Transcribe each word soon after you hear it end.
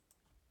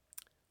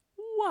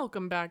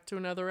Welcome back to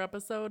another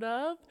episode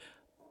of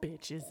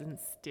Bitches and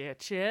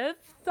Stitches.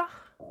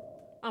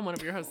 I'm one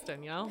of your hosts,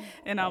 Danielle.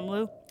 And I'm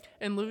Lou.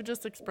 And Lou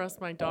just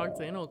expressed my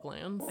dog's anal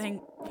glands.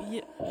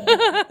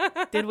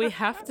 Did we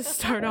have to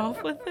start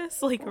off with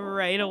this like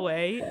right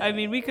away? I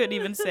mean, we couldn't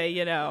even say,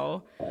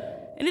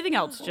 anything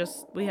else.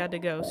 Just we had to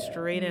go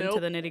straight into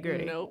the nitty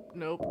gritty.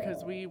 Nope,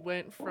 because we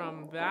went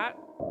from that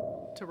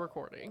to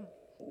recording.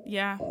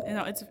 Yeah,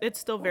 it's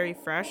still very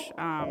fresh.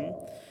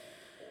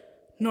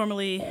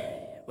 Normally,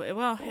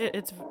 well,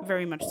 it's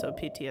very much so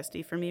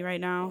PTSD for me right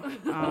now.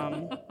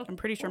 I'm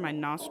pretty sure my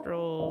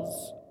nostril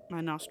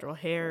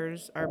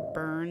hairs are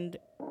burned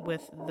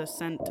with the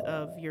scent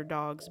of your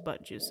dog's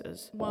butt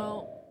juices.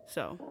 Well,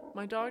 so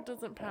my dog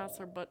doesn't pass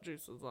her butt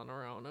juices on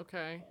her own,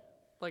 okay?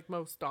 Like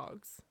most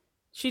dogs.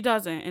 She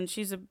doesn't, and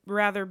she's a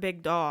rather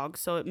big dog,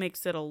 so it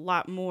makes it a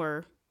lot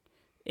more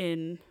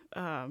in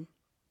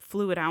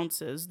fluid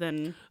ounces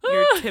than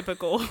your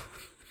typical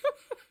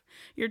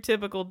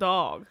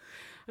dog.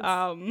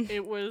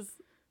 It was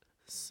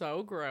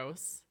so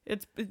gross.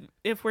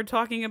 If we're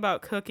talking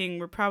about cooking,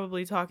 we're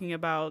probably talking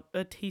about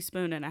a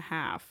teaspoon and a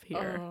half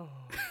here. Oh.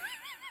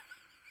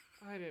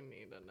 I didn't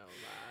need to know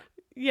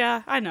that.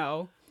 Yeah, I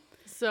know.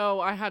 So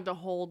I had to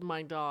hold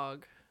my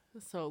dog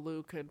so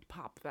Lou could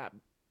pop that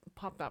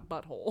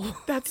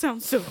butthole. That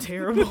sounds so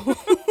terrible.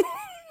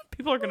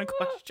 People are gonna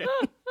question.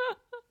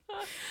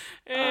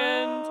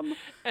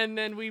 And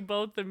then we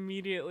both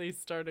immediately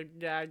started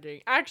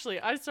gagging. Actually,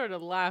 I started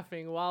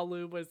laughing while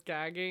Lou was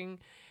gagging.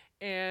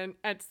 And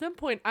at some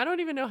point, I don't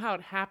even know how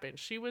it happened.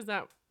 She was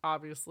at,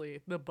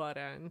 obviously, the butt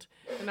end.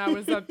 And I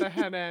was at the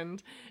head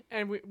end.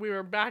 And we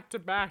were back to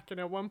back. And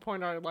at one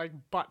point, our,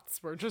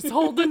 butts were just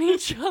holding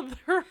each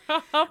other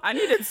up. I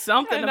needed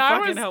something to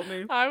fucking help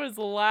me. I was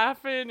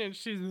laughing, and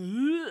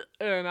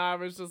and I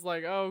was just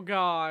like, oh,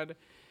 God.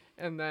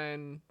 And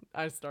then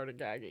I started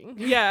gagging.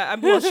 Yeah,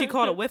 well, she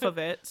caught a whiff of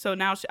it, so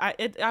now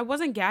I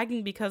wasn't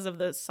gagging because of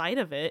the sight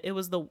of it. It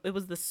was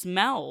the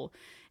smell,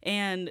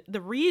 and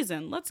the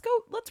reason. Let's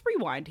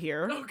rewind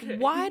here. Okay.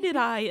 Why did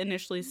I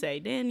initially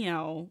say,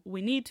 Danielle,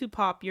 we need to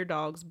pop your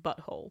dog's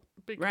butthole?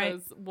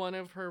 Because right? one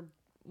of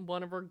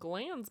her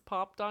glands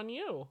popped on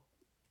you.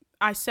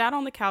 I sat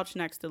on the couch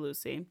next to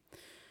Lucy,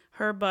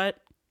 her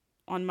butt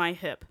on my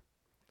hip,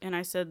 and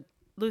I said,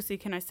 Lucy,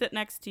 can I sit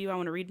next to you? I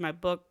want to read my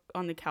book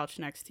on the couch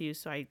next to you.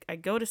 So I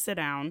go to sit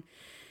down,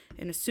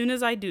 and as soon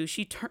as I do,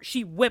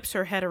 she whips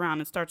her head around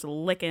and starts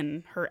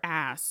licking her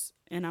ass.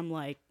 And I'm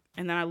like,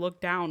 and then I look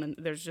down, and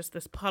there's just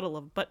this puddle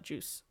of butt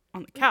juice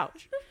on the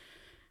couch.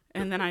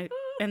 and then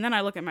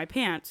I look at my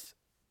pants,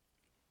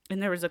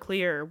 and there was a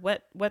clear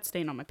wet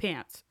stain on my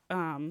pants.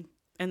 And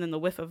then the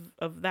whiff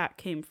of that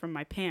came from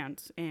my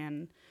pants,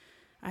 and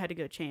I had to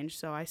go change.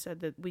 So I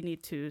said that we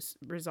need to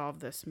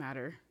resolve this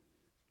matter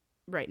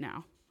right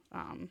now.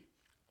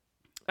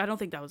 I don't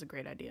think that was a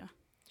great idea.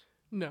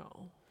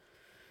 No,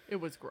 it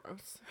was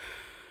gross.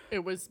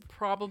 It was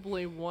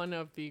probably one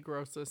of the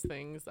grossest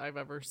things I've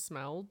ever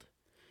smelled.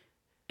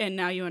 And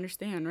now you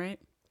understand, right?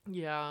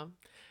 Yeah.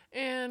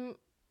 And,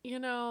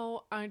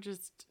 now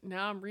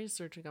I'm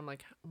researching. I'm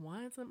like,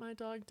 why isn't my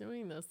dog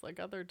doing this like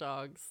other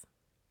dogs?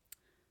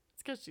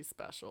 It's because she's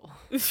special.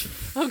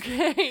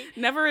 Okay.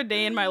 Never a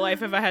day in my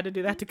life have I had to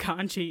do that to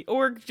Kanchi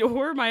or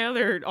my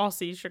other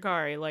Aussie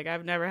Shikari. Like,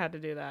 I've never had to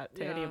do that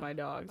to any of my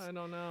dogs. I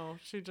don't know.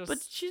 But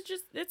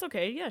it's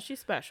okay. Yeah, she's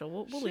special.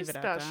 We'll leave it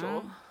at that.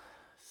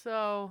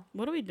 So,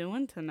 what are we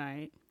doing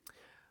tonight?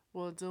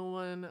 We're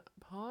doing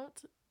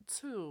part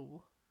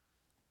 2.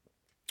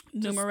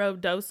 Numero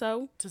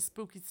doso? To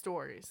spooky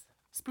stories.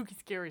 Spooky,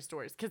 scary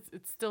stories. Because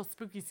it's still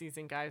spooky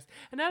season, guys.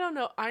 And I don't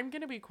know. I'm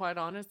going to be quite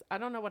honest. I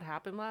don't know what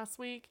happened last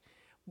week.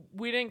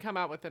 We didn't come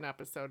out with an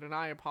episode, and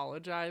I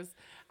apologize.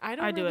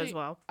 I do as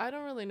well. I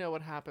don't really know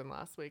what happened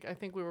last week. I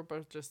think we were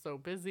both just so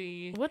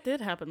busy. What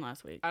did happen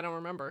last week? I don't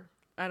remember.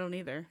 I don't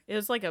either. It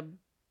was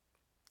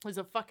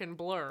a fucking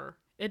blur.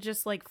 It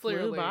just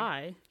flew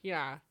by.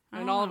 Yeah.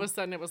 And all of a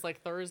sudden it was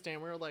Thursday,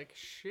 and we were like,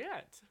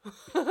 shit.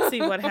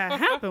 See, what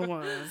happened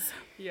was.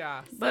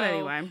 Yeah. But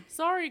anyway.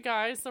 Sorry,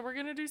 guys. So we're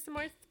going to do some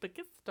more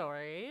spooky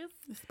stories.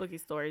 Spooky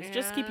stories. And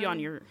just keep you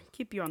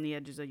on the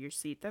edges of your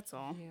seat. That's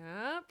all.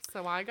 Yep.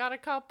 So I got a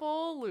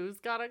couple. Lou's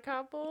got a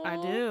couple. I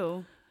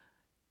do.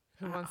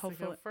 Who wants to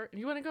go first?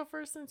 You want to go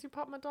first since you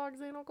popped my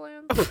dog's anal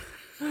glands?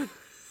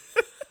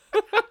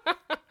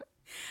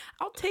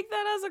 I'll take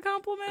that as a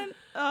compliment.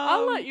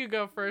 I'll let you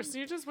go first.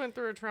 You just went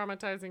through a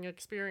traumatizing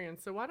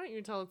experience. So why don't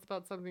you tell us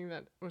about something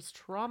that was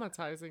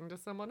traumatizing to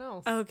someone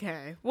else?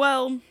 Okay.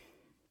 Well,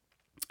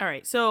 all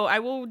right. So I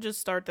will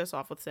just start this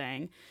off with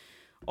saying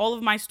all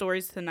of my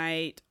stories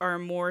tonight are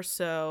more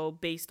so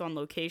based on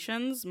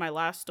locations. My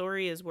last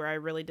story is where I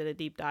really did a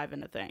deep dive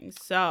into things.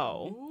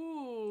 So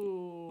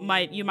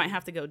you might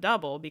have to go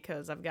double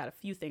because I've got a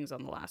few things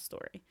on the last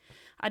story.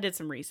 I did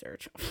some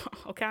research.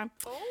 Okay.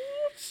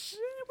 Oh, shit.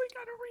 We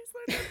got to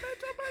research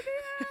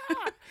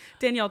this.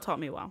 Danielle taught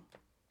me well.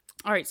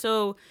 All right.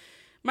 So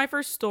my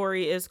first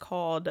story is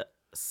called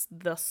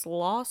The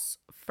Sloss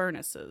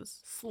Furnaces.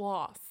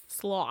 Sloss.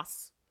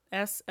 Sloss.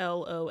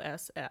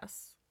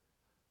 SLOSS.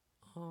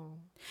 Oh.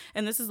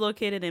 And this is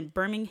located in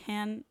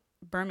Birmingham,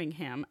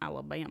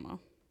 Alabama.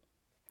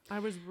 I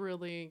was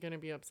really going to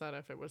be upset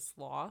if it was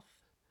sloth.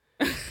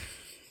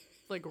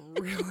 Like,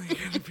 really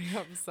going to be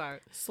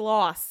upset.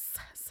 Sloss.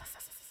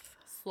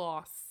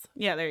 Sloths.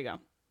 Yeah, there you go.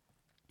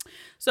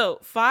 So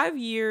 5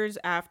 years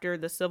after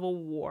the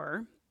Civil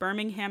War,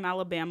 Birmingham,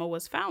 Alabama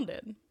was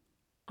founded.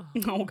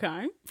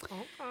 Okay.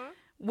 Okay.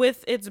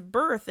 With its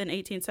birth in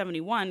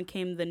 1871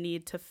 came the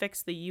need to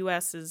fix the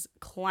U.S.'s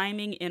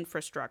climbing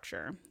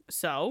infrastructure.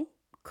 So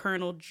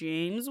Colonel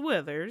James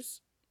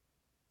Withers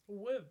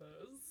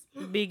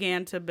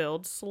began to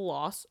build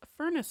Sloss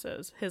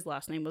furnaces. His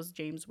last name was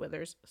James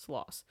Withers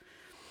Sloss.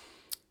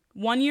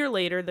 1 year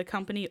later, the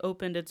company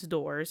opened its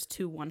doors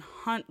to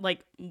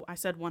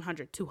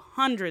 100, to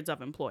hundreds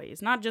of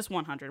employees. Not just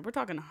 100. We're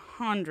talking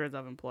hundreds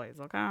of employees,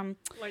 okay?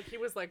 Like, he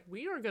was like,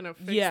 we are going to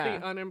fix Yeah.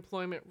 the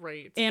unemployment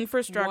rate.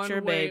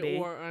 Infrastructure, one way baby.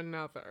 or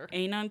another.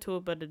 Ain't none to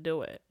it but to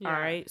do it. Yeah.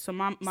 All right? So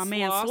my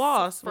man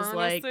Sloss was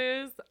like...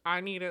 furnaces,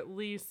 I need at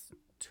least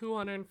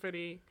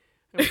 250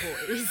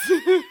 employees.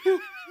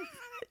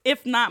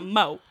 if not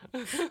mo.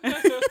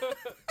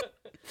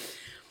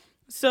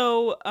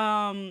 So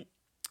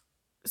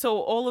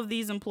all of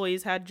these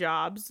employees had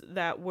jobs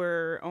that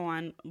were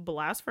on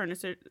blast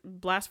furnitures,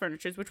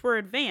 which were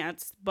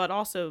advanced, but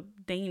also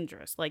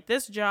dangerous. Like,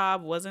 this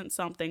job wasn't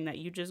something that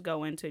you just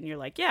go into and you're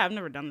like, yeah, I've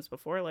never done this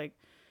before. Like,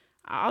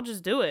 I'll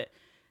just do it.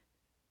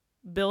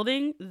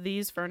 Building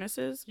these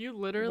furnaces You were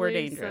literally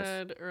dangerous.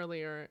 said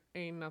earlier,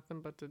 ain't nothing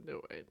but to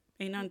do it.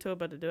 Ain't nothing to it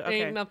but to do it.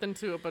 Okay. Ain't nothing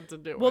to it but to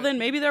do it. Well, then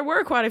maybe there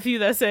were quite a few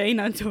that say ain't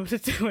nothing to it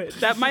but to do it.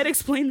 That might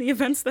explain the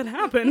events that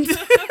happened.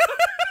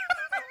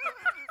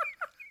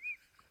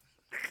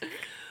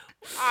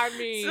 I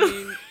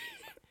mean,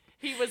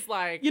 he was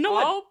like, You know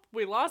what?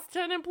 We lost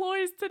 10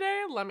 employees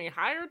today. Let me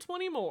hire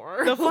 20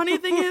 more. The funny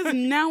thing is,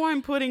 now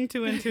I'm putting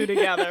two and two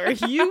together.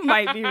 You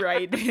might be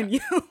right,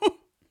 Danielle.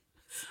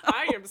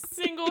 I am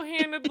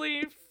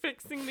single-handedly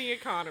fixing the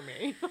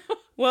economy.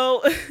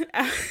 Well,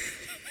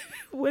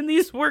 when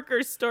these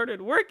workers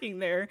started working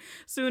there,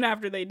 soon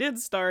after they did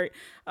start,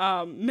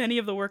 many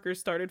of the workers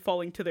started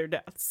falling to their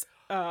deaths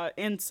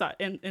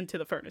into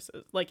the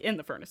furnaces, like in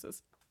the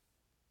furnaces.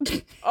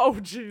 Oh,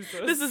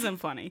 Jesus. This isn't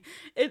funny.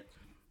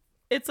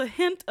 It's a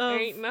hint of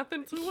Ain't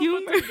nothing to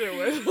humor. it but to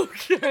do it.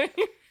 Okay.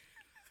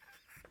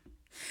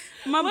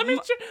 Let me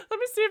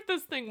see if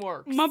this thing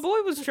works. My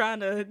boy was trying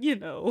to,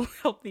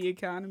 help the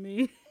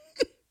economy.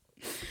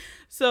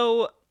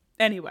 So,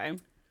 anyway,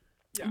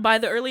 Yeah. by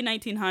the early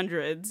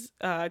 1900s,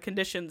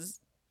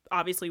 conditions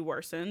obviously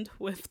worsened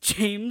with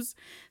James.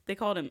 They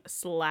called him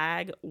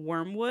Slag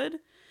Wormwood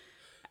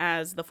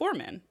as the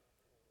foreman.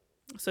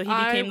 So he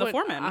became the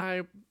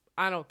foreman.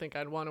 I don't think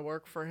I'd want to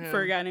work for him.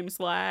 For a guy named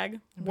Slag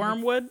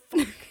Wormwood.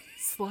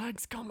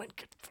 Slag's coming.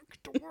 Get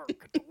to work.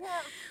 Get to work.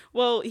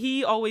 Well,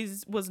 he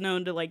always was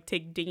known to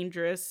take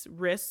dangerous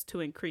risks to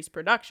increase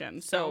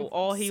production. So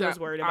all he was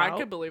worried about. I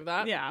could believe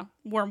that. Yeah,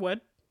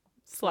 Wormwood.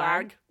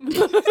 Slag.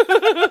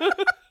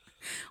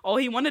 All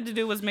he wanted to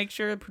do was make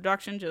sure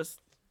production did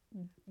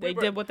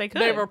what they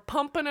could. They were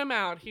pumping him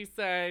out. He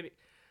said,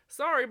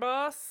 "Sorry,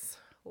 boss.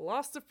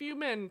 Lost a few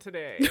men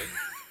today."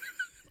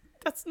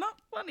 That's not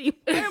funny.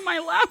 Why am I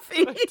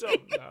laughing? I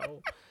don't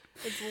know.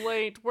 It's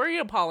late. We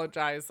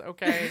apologize,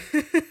 okay?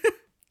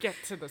 Get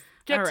to the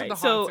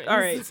hauntings. All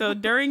right. So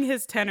during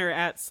his tenure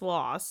at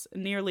Sloss,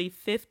 nearly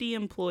 50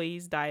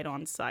 employees died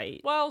on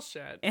site. Well,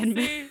 shit. And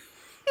see?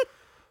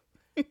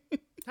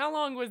 How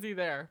long was he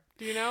there?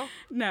 Do you know?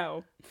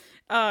 No.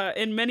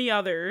 And many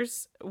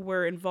others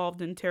were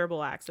involved in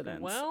terrible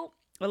accidents. Well,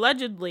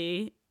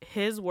 allegedly,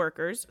 his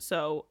workers,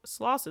 so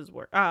Slag's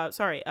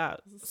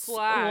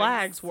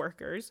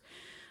workers,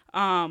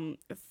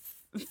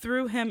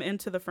 threw him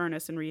into the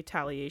furnace in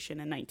retaliation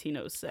in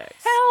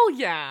 1906. Hell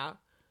yeah.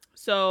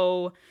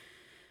 So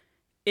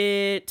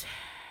it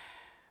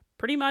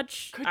pretty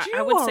much,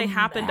 I would say,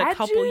 happened a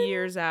couple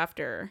years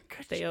after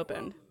they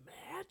opened.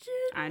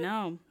 Imagine? I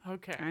know.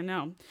 Okay. I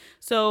know.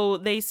 So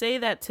they say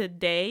that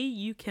today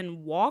you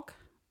can walk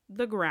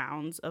the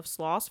grounds of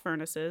Sloss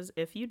furnaces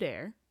if you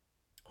dare.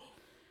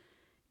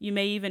 You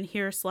may even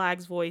hear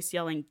Slag's voice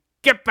yelling,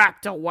 "Get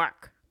back to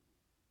work."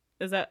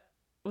 Would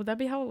that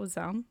be how it would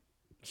sound?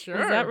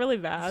 Sure. Is that really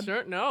bad?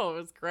 Sure. No, it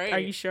was great. Are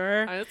you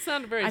sure? It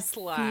sounded very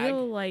Slag. I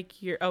feel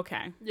like you're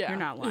okay. Yeah. You're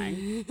not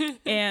lying.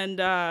 And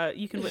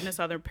you can witness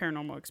other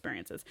paranormal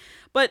experiences.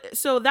 But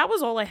so that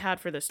was all I had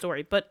for this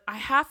story. But I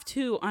have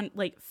to,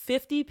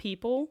 50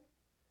 people.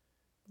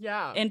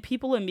 Yeah. And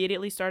people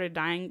immediately started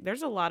dying.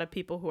 There's a lot of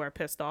people who are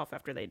pissed off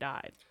after they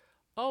died.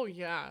 Oh,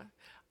 yeah.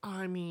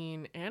 I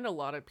mean, and a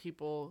lot of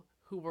people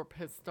who were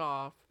pissed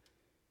off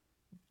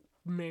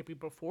maybe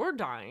before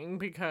dying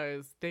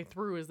because they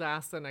threw his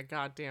ass in a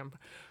goddamn...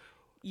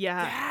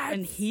 Yeah,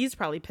 and he's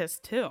probably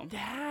pissed too.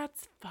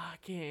 That's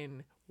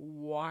fucking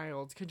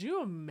wild. Could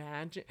you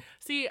imagine?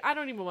 See, I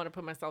don't even want to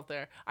put myself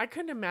there. I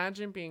couldn't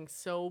imagine being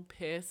so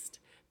pissed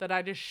that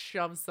I just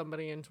shoved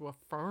somebody into a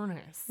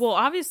furnace. Well,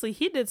 obviously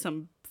he did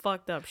some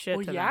fucked up shit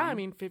Well, to yeah, them. I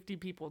mean, 50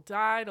 people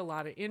died, a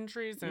lot of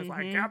injuries, and it's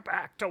like, get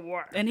back to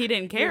work. And he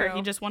didn't care. You know?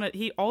 He just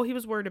wanted, all he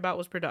was worried about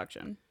was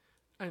production.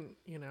 And,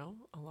 you know,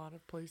 a lot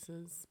of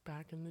places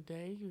back in the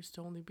day used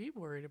to only be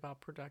worried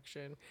about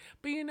production.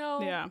 But, you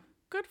know, Yeah.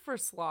 good for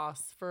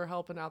Sloss for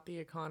helping out the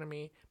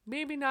economy.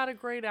 Maybe not a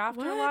great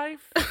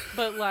afterlife,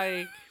 but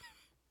like,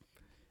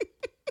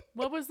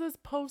 what was this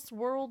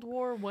post-World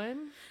War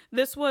when?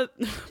 This was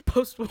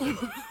post-war.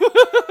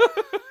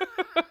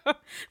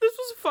 This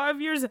was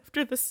 5 years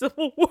after the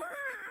Civil War.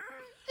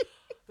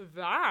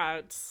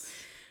 That.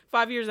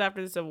 5 years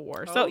after the Civil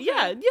War. So Okay.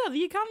 yeah,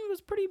 the economy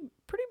was pretty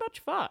much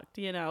fucked,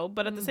 you know.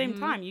 But at the same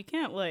time, you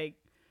can't like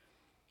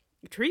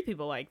treat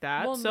people like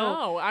that. Well, so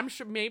no, I'm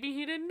sure maybe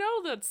he didn't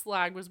know that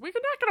slag was. We're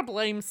not gonna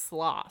blame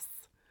Sloss.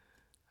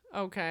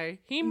 Okay,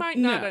 he might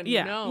not have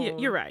known.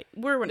 you're right.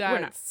 We're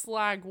that not.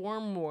 slag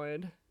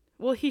wormwood.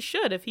 Well, he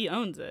should if he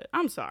owns it.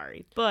 I'm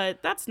sorry,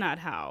 but that's not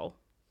how.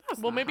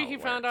 Well, maybe he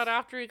found out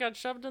after he got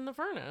shoved in the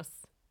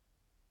furnace.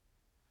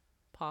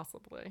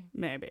 Possibly.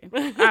 Maybe.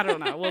 I don't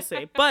know. We'll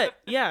see. But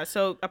yeah,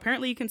 so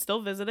apparently you can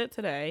still visit it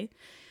today.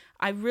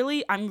 I'm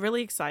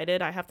really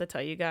excited. I have to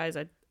tell you guys,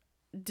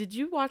 did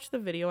you watch the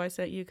video I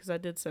sent you? Because I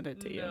did send it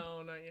to you.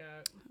 No, not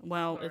yet.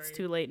 Well, Sorry. it's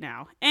too late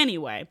now.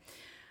 Anyway,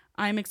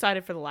 I'm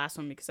excited for the last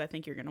one because I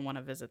think you're going to want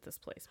to visit this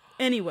place.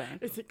 Anyway.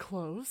 Is it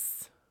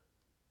close?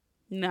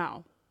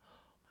 No.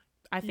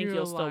 I think You're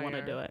you'll a still want to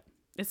liar. do it.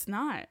 It's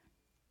not.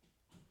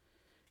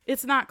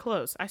 It's not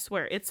close. I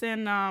swear. It's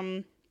in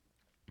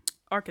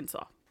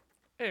Arkansas.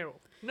 Ew.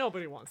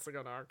 Nobody wants to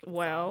go to Arkansas.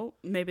 Well,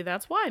 maybe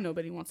that's why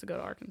nobody wants to go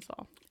to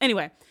Arkansas.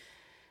 Anyway,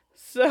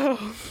 so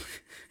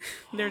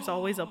there's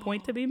always a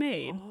point to be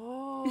made.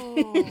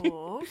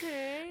 Oh,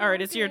 okay. All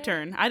right, it's your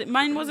turn.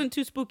 Mine wasn't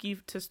too spooky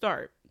to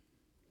start.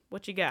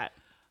 What you got?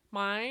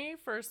 My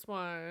first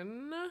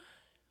one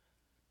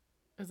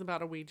is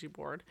about a Ouija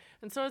board.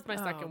 And so is my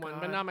second one,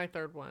 but God. not my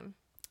third one.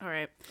 All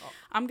right.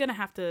 I'm going to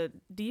have to...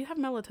 Do you have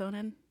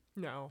melatonin?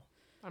 No,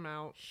 I'm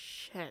out.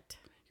 Shit.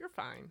 You're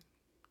fine.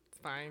 It's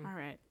fine. All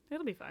right.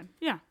 It'll be fine.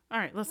 Yeah. All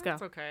right, let's go.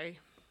 It's okay.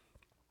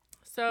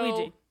 So,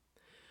 Ouija.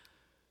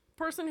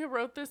 person who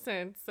wrote this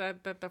in said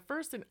that the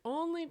first and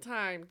only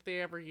time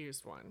they ever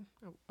used one,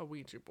 a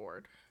Ouija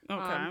board.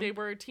 Okay. They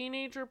were a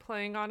teenager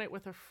playing on it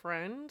with a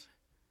friend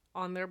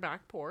on their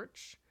back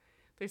porch.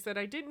 They said,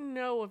 I didn't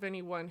know of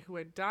anyone who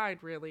had died,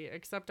 really,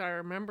 except I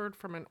remembered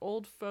from an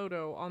old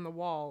photo on the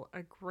wall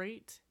a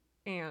great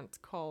aunt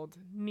called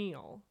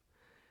Neil.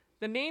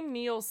 The name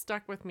Neil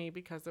stuck with me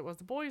because it was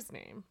a boy's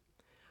name.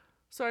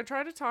 So I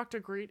try to talk to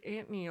great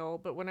Aunt Neil,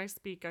 but when I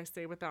speak, I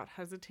say without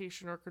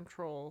hesitation or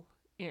control,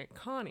 Aunt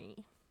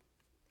Connie.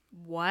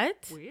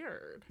 What?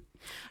 Weird.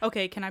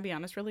 Okay, can I be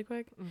honest really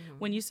quick? Mm-hmm.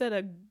 When you said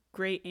a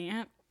great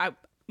aunt,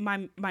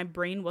 my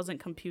brain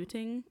wasn't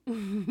computing,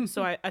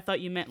 so I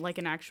thought you meant like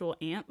an actual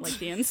ant, like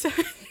the insect.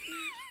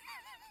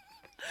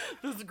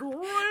 This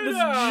great This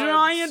aunt.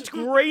 giant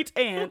great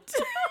ant.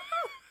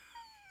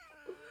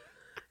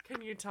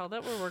 Can you tell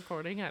that we're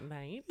recording at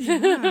night?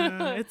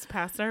 Yeah, it's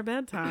past our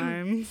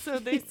bedtime. So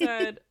they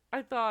said,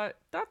 I thought,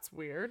 that's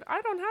weird.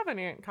 I don't have an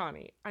Aunt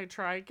Connie. I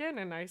try again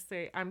and I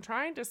say, I'm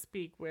trying to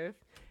speak with,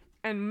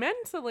 and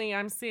mentally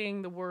I'm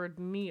saying the word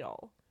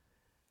Neil.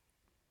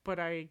 But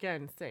I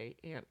again say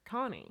Aunt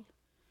Connie.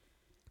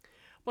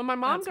 When my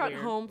mom That's got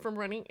weird. home from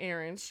running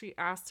errands, she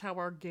asked how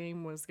our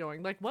game was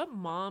going. Like, what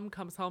mom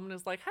comes home and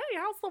is like, hey,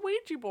 how's the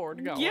Ouija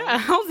board going? Yeah,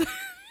 how's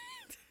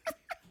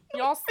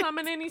Y'all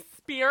summon any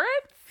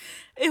spirits?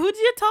 who'd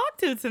you talk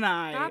to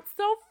tonight? That's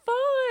so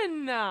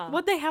fun.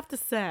 What'd they have to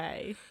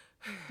say?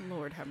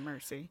 Lord have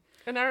mercy.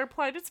 And I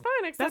replied, it's fine,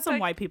 except That's some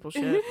white people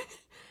shit.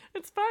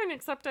 It's fine,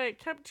 except I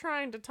kept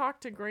trying to talk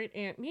to great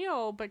Aunt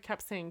Neil, but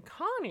kept saying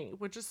Connie,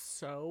 which is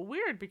so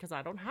weird because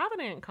I don't have an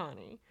Aunt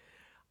Connie.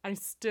 I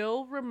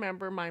still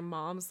remember my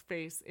mom's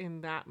face in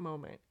that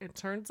moment. It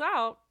turns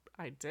out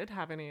I did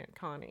have an Aunt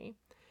Connie.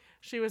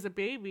 She was a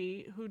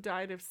baby who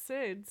died of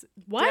SIDS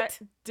What?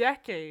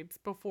 decades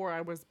before I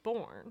was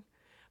born.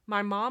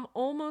 My mom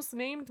almost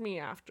named me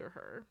after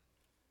her.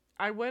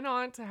 I went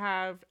on to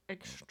have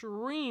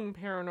extreme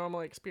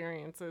paranormal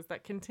experiences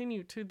that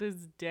continue to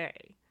this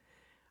day.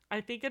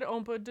 I think it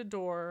opened a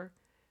door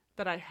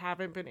that I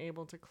haven't been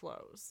able to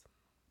close.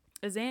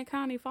 Is Aunt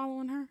Connie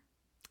following her?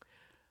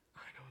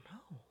 I don't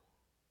know.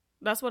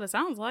 That's what it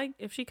sounds like.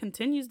 If she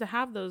continues to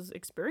have those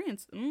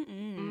experiences,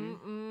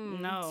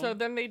 no. So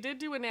then they did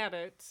do an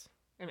edit.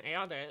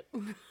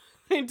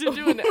 They did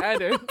do an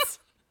edit.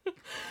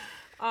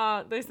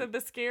 They said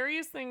the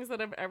scariest things that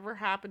have ever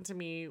happened to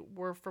me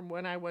were from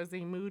when I was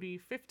a moody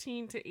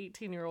 15 to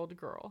 18-year-old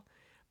girl.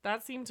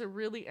 That seemed to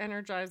really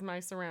energize my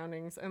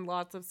surroundings, and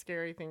lots of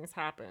scary things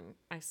happened.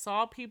 I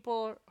saw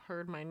people,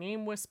 heard my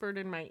name whispered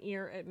in my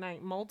ear at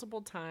night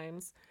multiple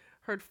times,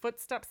 heard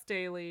footsteps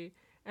daily,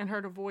 and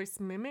heard a voice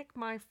mimic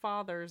my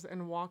father's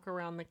and walk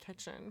around the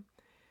kitchen.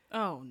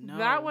 Oh, no.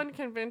 That one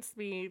convinced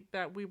me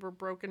that we were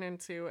broken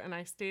into, and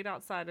I stayed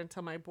outside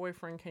until my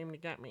boyfriend came to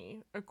get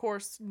me. Of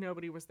course,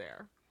 nobody was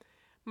there.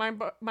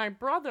 My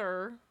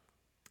brother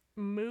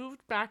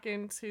moved back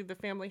into the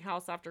family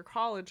house after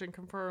college and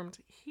confirmed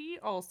he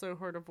also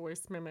heard a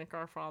voice mimic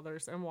our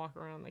father's and walk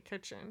around the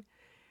kitchen.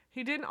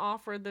 He didn't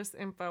offer this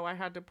info. I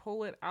had to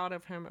pull it out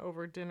of him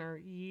over dinner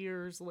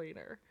years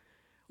later.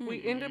 We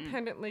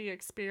independently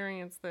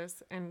experienced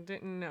this and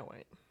didn't know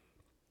it.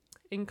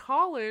 In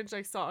college,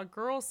 I saw a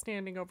girl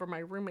standing over my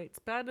roommate's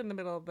bed in the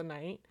middle of the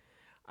night.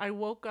 I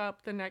woke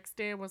up the next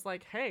day and was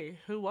like, hey,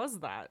 who was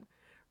that?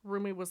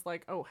 Roomie was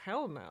like, oh,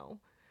 hell no.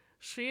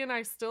 She and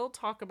I still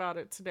talk about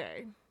it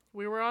today.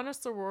 We were in a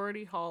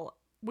sorority hall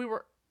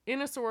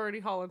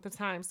at the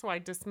time, so I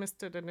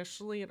dismissed it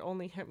initially. It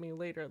only hit me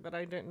later that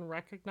I didn't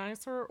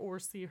recognize her or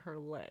see her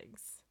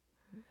legs.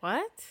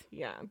 What?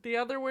 Yeah. The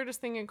other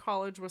weirdest thing in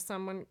college was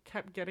someone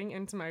kept getting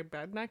into my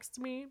bed next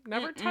to me.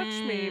 Never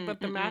touched me, but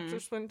the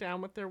mattress went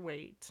down with their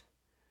weight.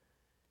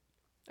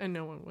 And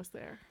no one was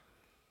there.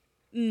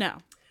 No.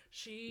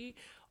 She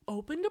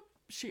opened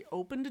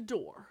a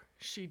door.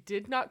 She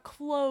did not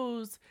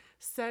close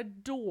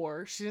said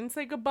door. She didn't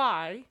say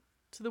goodbye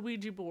to the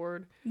Ouija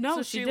board. No,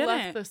 so she she didn't.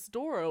 left this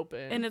door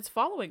open. And it's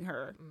following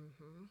her.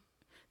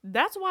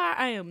 That's why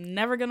I am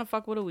never going to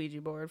fuck with a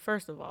Ouija board,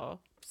 first of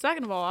all.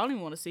 Second of all, I don't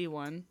even want to see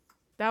one.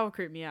 That would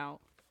creep me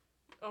out.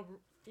 Oh,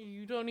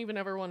 you don't even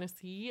ever want to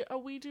see a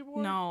Ouija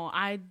board? No,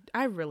 I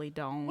really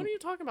don't. What are you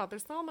talking about? They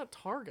sell them at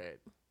Target.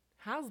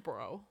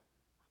 Hasbro.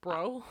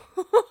 Bro.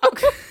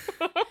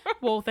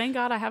 Well, thank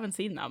God I haven't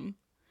seen them.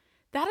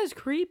 That is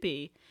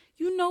creepy.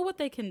 You know what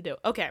they can do.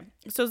 Okay,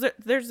 so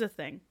there's this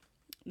thing,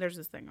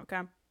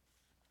 okay?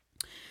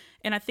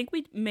 And I think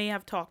we may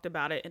have talked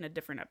about it in a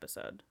different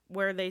episode,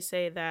 where they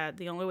say that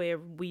the only way a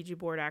Ouija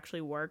board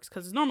actually works,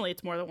 because normally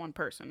it's more than one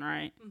person,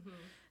 right? Mm-hmm.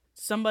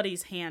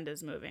 Somebody's hand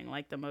is moving,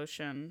 like the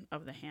motion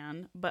of the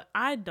hand. But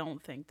I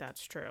don't think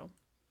that's true.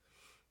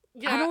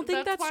 Yeah, I don't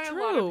think that's why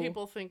true. A lot of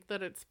people think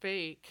that it's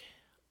fake.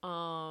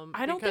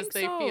 I don't because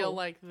think so. They feel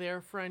like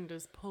their friend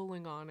is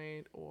pulling on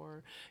it,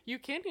 or you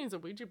can't use a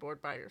Ouija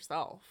board by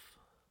yourself.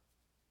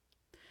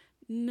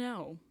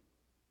 No.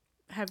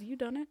 Have you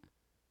done it?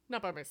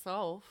 Not by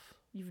myself.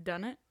 You've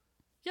done it?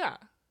 Yeah.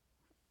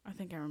 I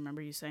think I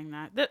remember you saying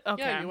that.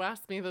 Okay. Yeah, you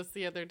asked me this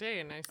the other day,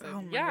 and I said,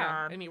 oh my yeah.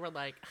 God. And you were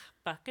like,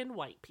 fucking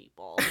white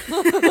people.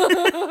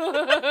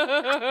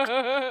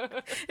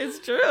 It's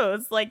true.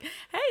 It's like,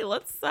 hey,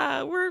 let's,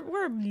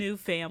 we're a new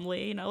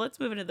family, you know, let's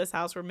move into this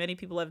house where many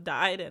people have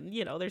died, and,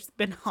 you know, there's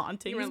been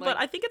hauntings, like, but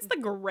I think it's the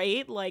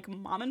great, like,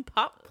 mom and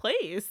pop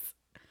place.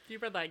 You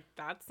were like,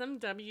 that's some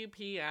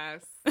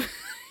WPS.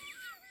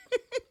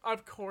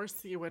 Of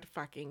course you would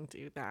fucking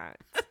do that.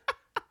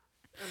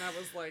 And I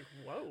was like,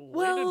 whoa,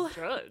 way to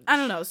judge. I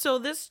don't know. So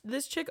this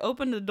chick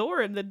opened the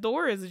door, and the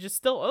door is just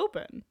still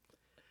open.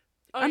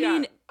 Oh, I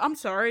mean, I'm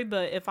sorry,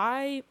 but if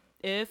I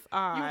you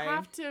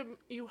have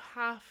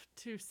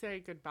to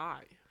say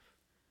goodbye.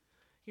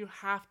 You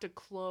have to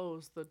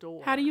close the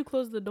door. How do you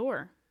close the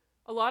door?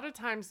 A lot of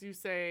times you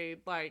say,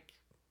 like,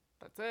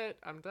 that's it,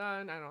 I'm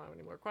done, I don't have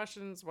any more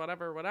questions,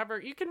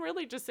 whatever. You can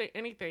really just say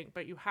anything,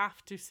 but you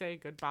have to say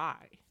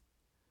goodbye.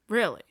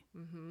 Really?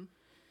 Mm-hmm.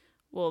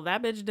 Well,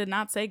 that bitch did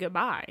not say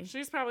goodbye.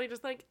 She's probably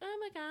just like, oh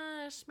my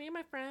gosh, me and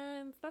my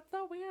friends, that's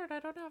so weird, I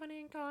don't have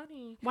any in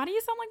common. Why do you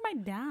sound like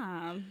my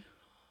dad?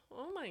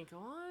 Oh my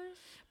gosh.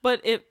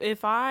 But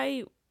if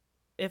I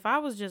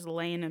was just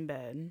laying in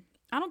bed,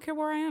 I don't care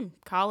where I am,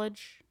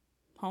 college,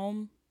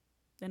 home,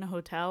 in a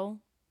hotel,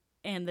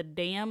 and the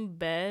damn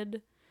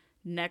bed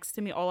next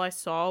to me, all I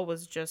saw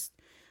was just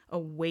a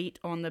weight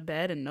on the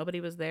bed and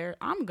nobody was there,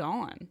 I'm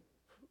gone.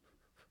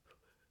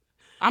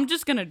 I'm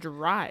just gonna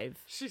drive.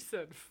 She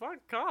said, fuck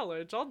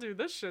college, I'll do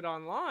this shit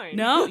online.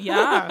 No,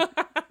 yeah.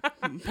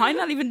 Might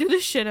not even do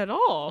this shit at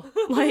all.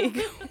 Like,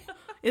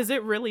 is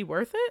it really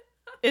worth it?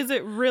 Is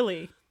it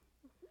really?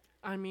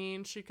 I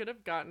mean, she could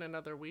have gotten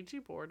another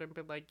Ouija board and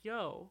been like,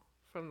 yo,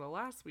 from the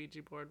last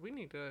Ouija board, we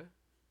need to...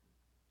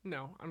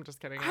 No, I'm just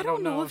kidding. I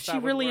don't know if she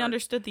really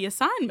understood the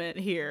assignment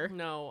here.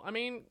 No, I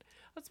mean...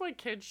 That's why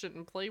kids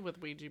shouldn't play with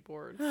Ouija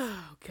boards.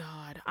 Oh,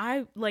 God.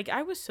 I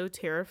was so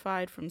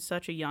terrified from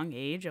such a young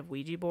age of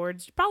Ouija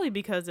boards. Probably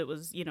because it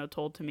was, you know,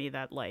 told to me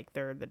that, like,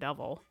 they're the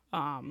devil.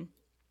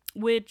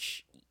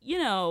 Which, you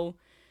know,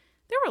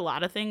 there were a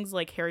lot of things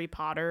like Harry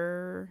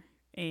Potter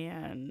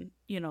and,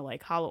 you know,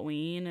 like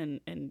Halloween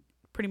and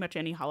pretty much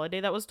any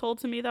holiday that was told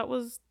to me that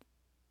was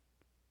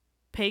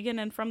pagan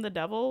and from the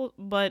devil.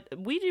 But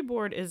Ouija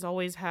board has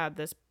always had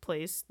this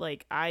place.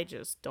 Like, I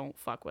just don't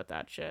fuck with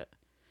that shit.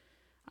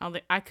 I don't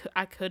think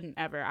I couldn't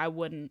ever. I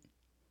wouldn't.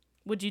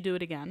 Would you do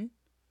it again?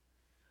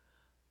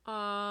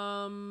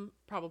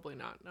 Probably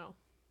not. No.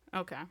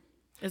 Okay.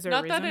 Is there not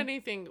a reason? that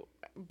anything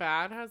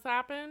bad has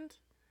happened?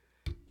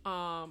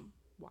 Wow,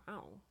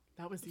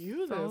 that was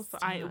you this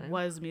time. It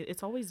was me.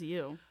 It's always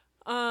you.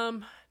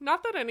 Not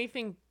that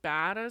anything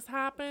bad has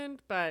happened,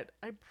 but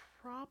I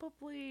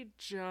probably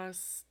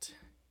just,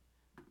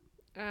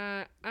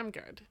 I'm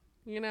good.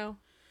 You know,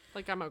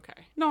 like I'm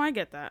okay. No, I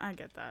get that.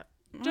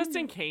 Just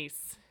in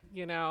case.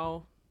 You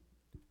know,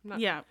 not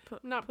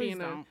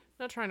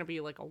trying to be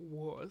like a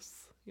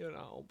wuss, you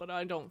know, but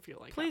I don't feel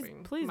like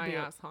having my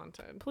ass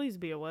haunted. Please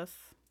be a wuss.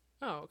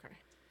 Oh, okay.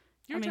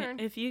 Your turn.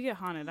 If you get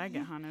haunted, I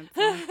get haunted.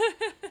 So.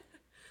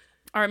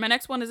 All right, my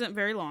next one isn't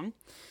very long.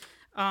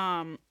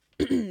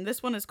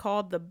 This one is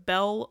called the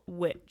Bell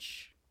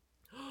Witch.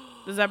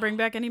 Does that bring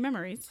back any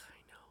memories? I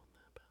know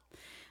the Bell.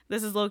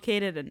 This is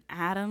located in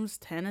Adams,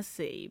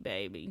 Tennessee,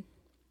 baby.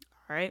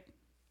 All right.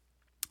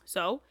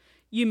 So,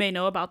 you may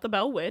know about the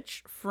Bell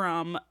Witch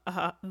from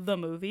the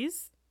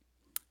movies,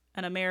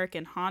 An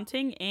American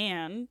Haunting,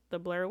 and the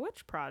Blair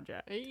Witch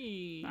Project.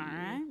 Hey. All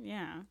right.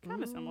 Yeah,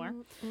 kind of similar.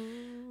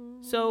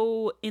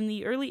 So, in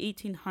the early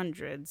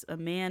 1800s, a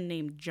man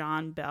named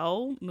John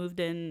Bell moved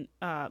in.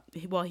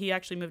 He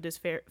actually moved his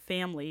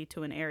family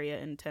to an area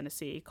in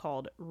Tennessee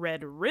called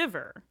Red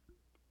River,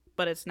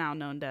 but it's now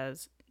known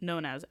as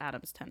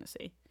Adams,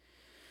 Tennessee.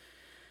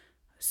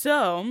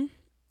 So,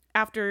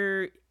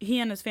 after he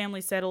and his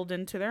family settled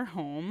into their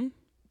home,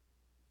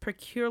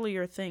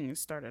 peculiar things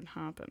started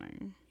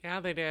happening. Yeah,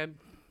 they did.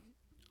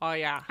 Oh,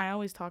 yeah. I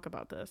always talk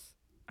about this.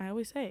 I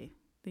always say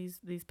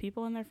these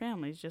people and their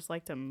families just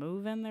like to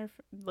move in their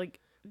Well,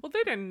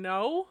 they didn't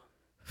know.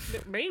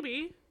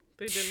 Maybe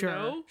they didn't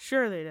know.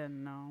 Sure, they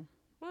didn't know.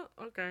 Well,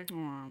 okay.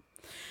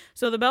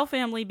 So the Bell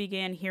family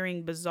began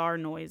hearing bizarre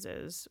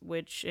noises,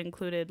 which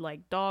included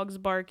like dogs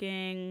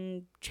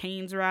barking,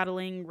 chains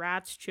rattling,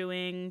 rats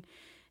chewing,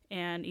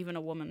 and even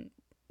a woman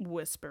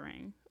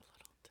whispering.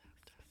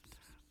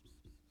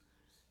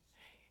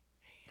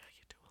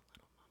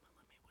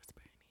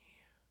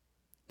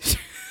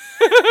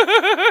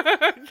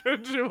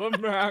 Could you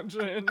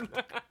imagine?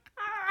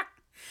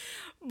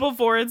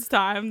 Before its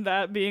time,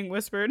 that being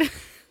whispered.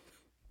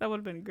 That would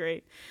have been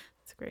great.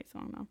 It's a great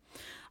song,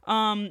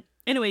 though.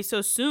 Anyway,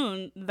 so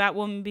soon that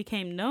woman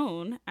became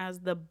known as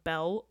the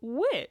Bell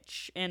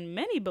Witch, and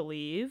many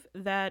believe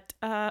that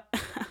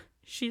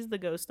she's the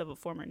ghost of a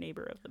former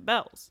neighbor of the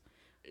Bells.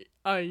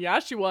 Yeah,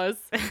 she was.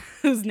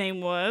 Whose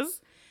name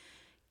was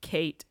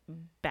Kate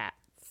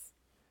Bates.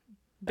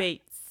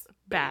 Bates.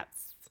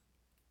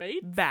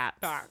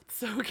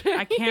 Okay.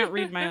 I can't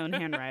read my own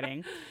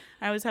handwriting.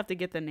 I always have to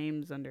get the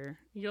names under.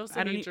 You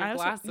also need your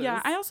glasses.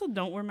 I also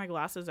don't wear my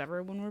glasses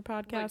ever when we're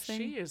podcasting. Like,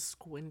 she is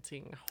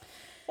squinting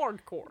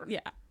hardcore. Yeah.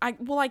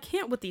 I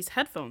can't with these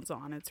headphones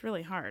on. It's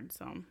really hard,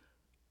 so.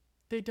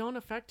 They don't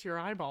affect your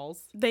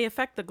eyeballs. They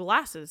affect the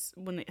glasses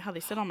how they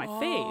sit on my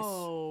face.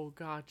 Oh,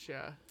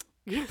 gotcha.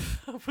 I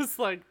was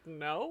like,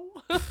 no.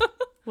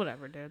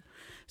 Whatever, dude.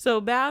 So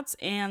Bats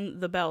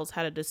and the Bells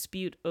had a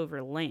dispute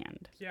over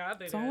land. Yeah,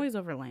 they It's did. always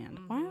over land.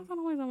 Mm-hmm. Why is it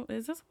always over?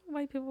 Is this what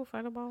white people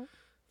fight about?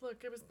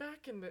 Look, it was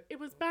back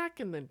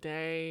in the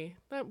day.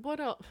 What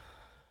else?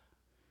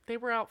 They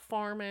were out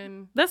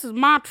farming. This is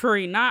my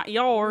tree, not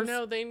yours.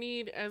 No, they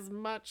need as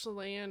much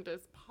land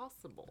as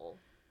possible.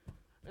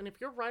 And if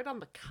you're right on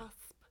the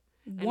cusp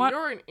and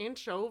you're an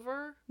inch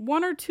over,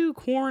 1 or 2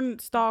 corn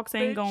stalks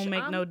ain't gonna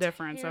make no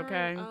difference,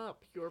 okay?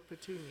 Up your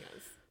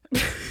petunias.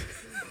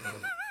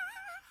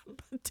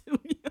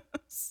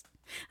 Petunias.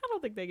 I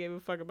don't think they gave a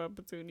fuck about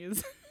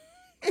petunias.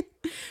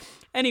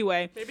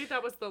 Anyway. Maybe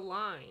that was the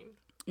line.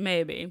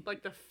 Maybe.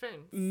 Like the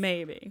fence.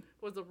 Maybe.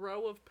 Was a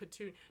row of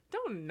petunias.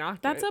 Don't knock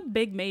it. That's a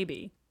big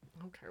maybe.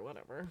 Okay,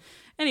 whatever.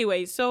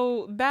 Anyway,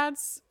 so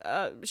Bats,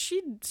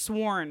 she'd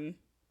sworn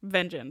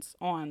vengeance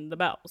on the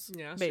Bells.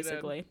 Yeah,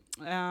 basically.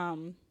 She did.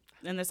 And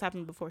this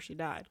happened before she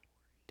died.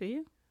 Do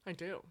you? I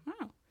do.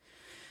 Oh.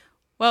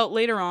 Well,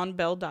 later on,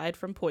 Belle died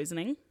from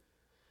poisoning.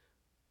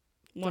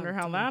 Wonder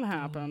how that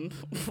happened.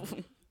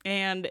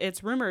 And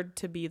it's rumored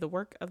to be the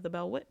work of the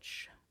Bell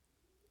Witch.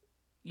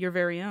 Your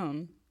very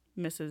own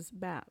Mrs.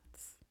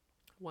 Bats.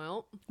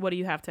 Well. What do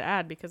you have to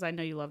add? Because I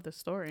know you love this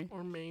story.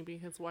 Or maybe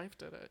his wife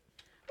did it.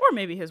 Or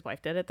maybe his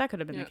wife did it. That could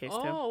have been the case, too.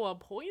 Oh, a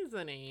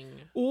poisoning.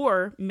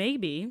 Or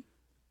maybe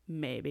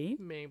the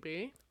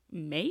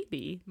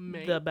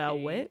Bell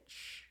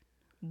Witch,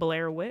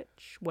 Blair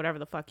Witch, whatever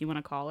the fuck you want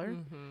to call her.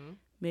 Mm-hmm.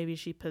 Maybe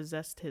she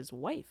possessed his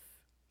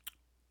wife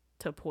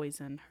to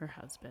poison her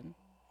husband.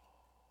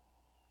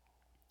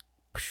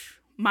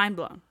 Mind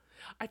blown.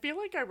 I feel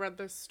like I read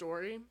this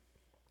story,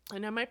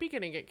 and I might be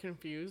getting it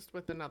confused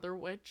with another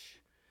witch,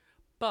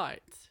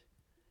 but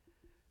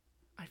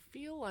I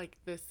feel like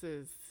this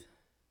is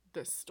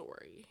this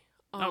story.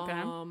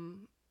 Okay.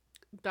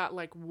 That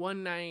like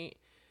one night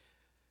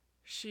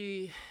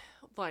she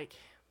like,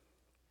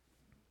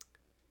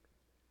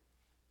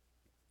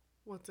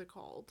 what's it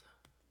called?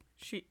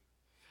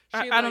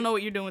 I don't know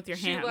what you're doing with your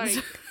hands.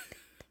 Like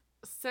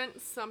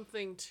sent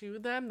something to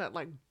them that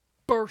like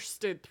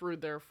bursted through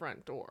their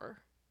front door.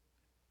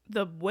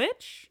 The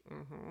witch?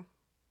 Mm-hmm.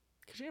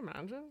 Could you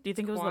imagine? Do you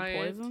think it was the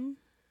poison?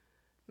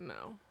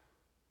 No.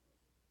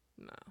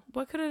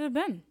 What could it have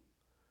been?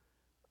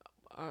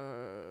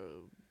 I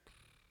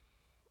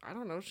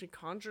don't know. She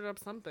conjured up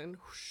something.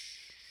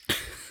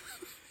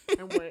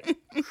 And went.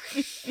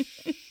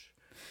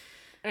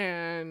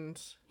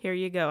 And here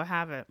you go.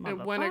 Have it.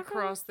 It went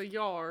across the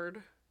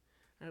yard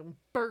and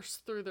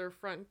burst through their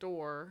front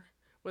door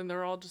when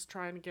they're all just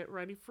trying to get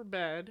ready for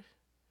bed.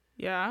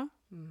 Yeah.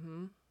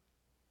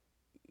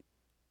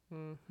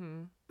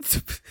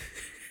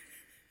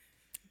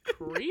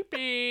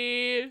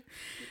 Creepy.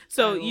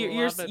 So I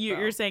you're love it, you're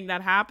though. saying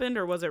that happened,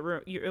 or was it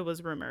it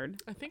was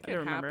rumored? I think I it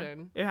don't remember.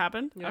 happened. It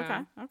happened.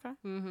 Yeah. Okay.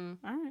 Mm-hmm.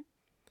 All right.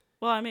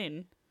 Well, I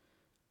mean,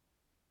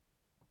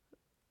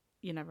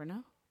 you never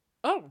know.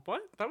 Oh,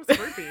 what? That was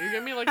creepy. You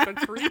gave me like the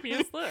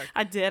creepiest look.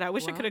 I did. I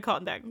wish I Well, could have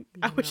caught that.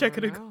 I you wish I never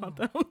could have know. caught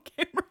that on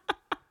camera.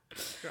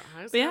 Your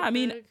eyes But yeah, got I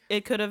mean, big.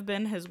 it could have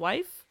been his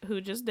wife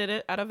who just did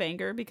it out of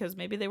anger because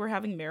maybe they were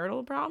having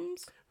marital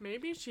problems.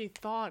 Maybe she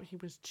thought he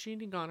was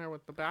cheating on her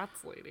with the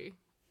bats lady,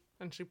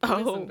 and she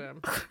poisoned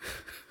him.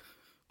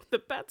 The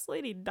Bats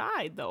lady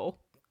died though.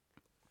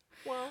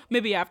 Well,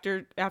 Maybe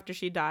after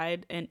she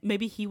died, and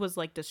maybe he was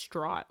like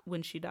distraught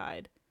when she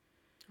died.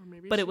 or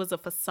maybe But she, it was a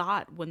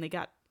facade when they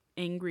got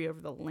angry over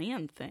the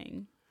land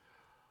thing.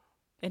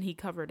 And he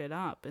covered it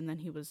up, and then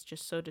he was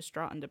just so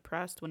distraught and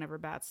depressed whenever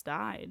Bats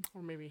died.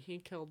 or maybe he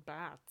killed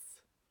bats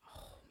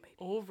Maybe,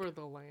 over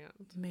the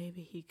land.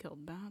 maybe he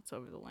killed Bats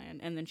over the land,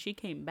 and then she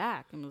came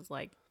back and was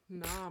like,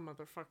 Nah,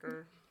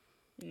 motherfucker.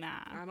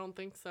 "Nah." I don't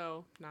think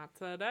so. Not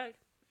today.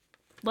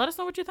 Let us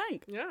know what you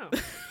think. Yeah.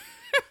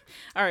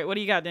 All right, what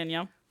do you got,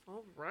 Danielle?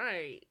 All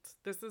right.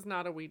 This is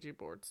not a Ouija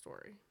board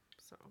story.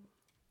 So,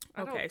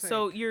 I don't Okay, think.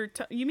 so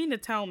you mean to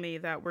tell me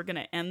that we're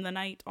gonna end the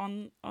night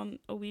on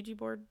a Ouija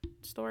board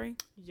story?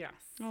 Yes.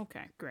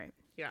 Okay, great.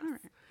 Yes. All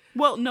right.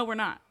 Well, no, we're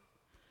not.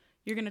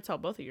 You're gonna tell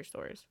both of your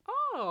stories.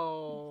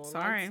 Oh,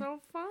 Sorry. that's so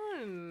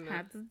fun.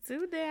 Had to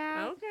do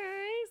that.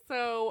 Okay.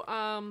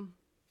 So,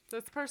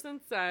 this person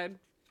said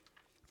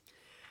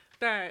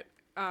that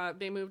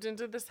they moved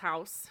into this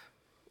house,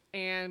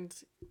 and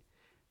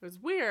it was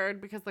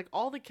weird because like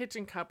all the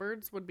kitchen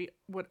cupboards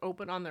would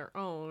open on their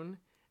own,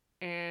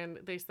 and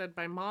they said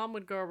my mom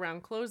would go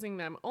around closing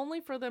them only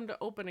for them to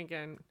open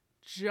again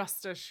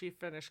just as she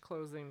finished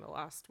closing the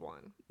last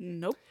one.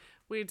 Nope.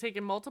 We had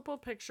taken multiple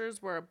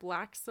pictures where a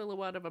black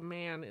silhouette of a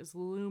man is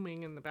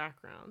looming in the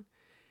background.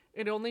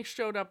 It only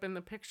showed up in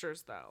the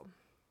pictures though.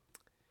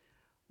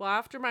 Well,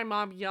 after my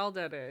mom yelled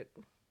at it,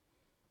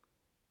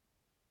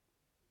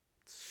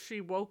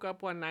 she woke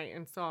up one night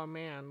and saw a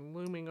man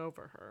looming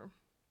over her.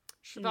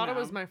 She thought it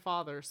was No. my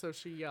father, so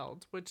she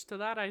yelled, which to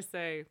that I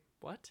say,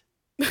 what?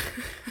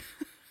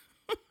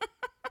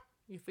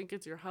 You think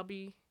it's your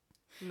hubby?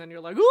 And then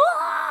you're like,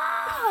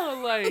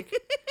 "Whoa!" Like,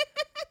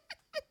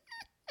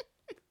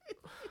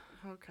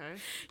 okay.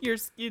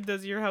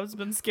 Does your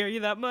husband scare you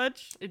that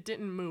much? It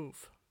didn't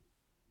move.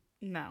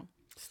 No.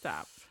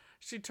 Stop.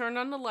 She turned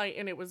on the light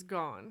and it was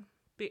gone.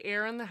 The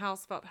air in the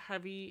house felt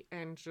heavy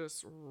and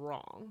just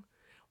wrong.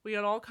 We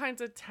had all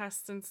kinds of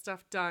tests and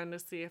stuff done to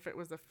see if it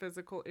was a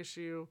physical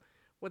issue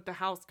with the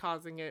house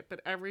causing it, but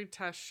every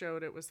test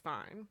showed it was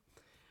fine.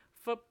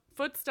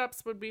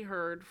 Footsteps would be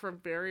heard from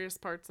various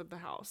parts of the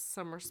house.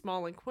 Some were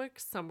small and quick,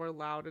 some were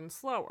loud and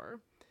slower.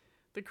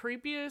 The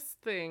creepiest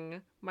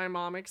thing my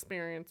mom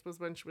experienced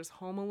was when she was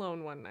home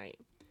alone one night.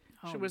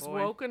 She was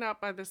woken up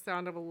by the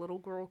sound of a little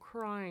girl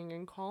crying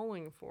and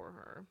calling for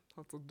her.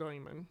 That's a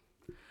demon.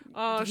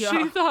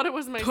 She thought it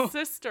was my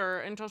sister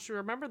until she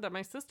remembered that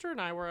my sister and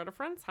I were at a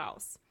friend's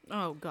house.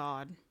 Oh,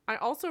 God. I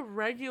also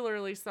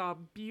regularly saw a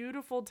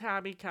beautiful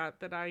tabby cat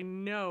that I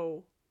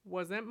know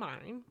wasn't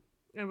mine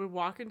and would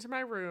walk into my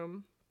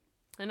room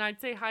and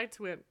I'd say hi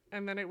to it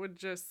and then it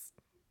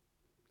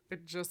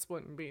just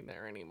wouldn't be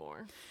there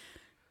anymore.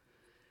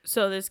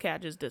 So this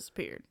cat just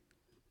disappeared.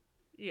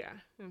 Yeah,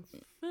 in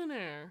thin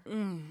air.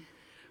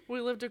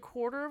 We lived a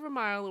quarter of a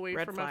mile away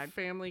Red from flag. a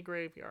family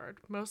graveyard.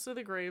 Most of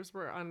the graves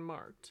were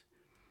unmarked.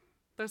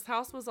 This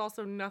house was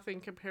also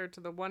nothing compared to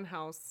the one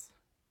house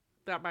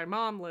that my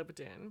mom lived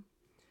in.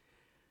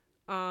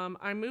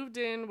 I moved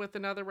in with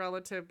another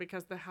relative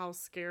because the house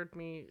scared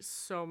me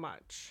so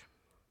much.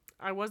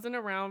 I wasn't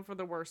around for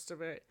the worst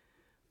of it,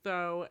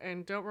 though,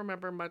 and don't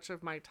remember much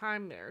of my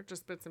time there,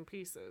 just bits and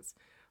pieces.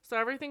 So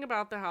everything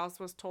about the house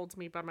was told to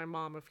me by my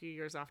mom a few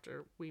years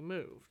after we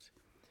moved.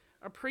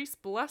 A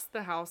priest blessed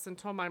the house and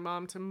told my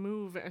mom to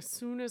move as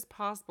soon as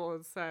possible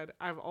and said,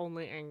 I've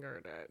only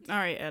angered it. All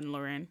right, Ed and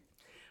Lorraine.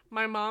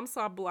 My mom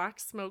saw black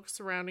smoke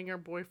surrounding her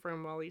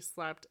boyfriend while he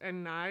slept,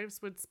 and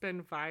knives would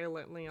spin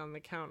violently on the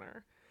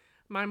counter.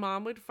 My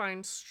mom would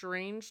find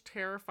strange,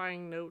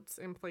 terrifying notes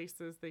in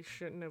places they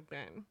shouldn't have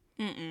been.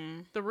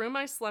 The room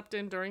I slept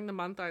in during the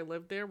month I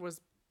lived there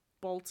was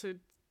bolted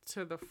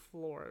to the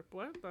floor.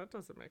 What? That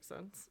doesn't make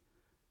sense.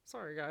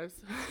 Sorry, guys.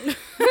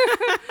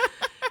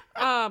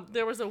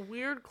 There was a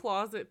weird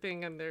closet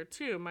thing in there,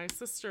 too. My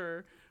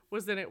sister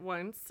was in it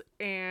once,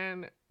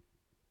 and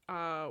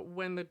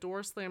when the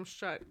door slammed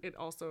shut,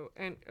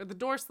 the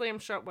door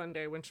slammed shut one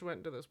day when she went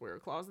into this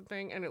weird closet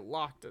thing, and it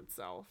locked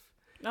itself.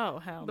 Oh,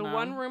 hell The no.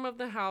 one room of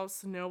the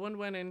house no one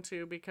went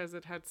into because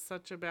it had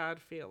such a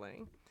bad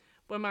feeling.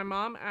 When my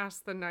mom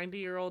asked the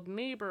 90-year-old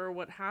neighbor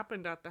what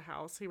happened at the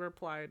house, he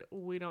replied,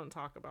 "We don't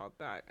talk about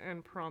that,"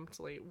 and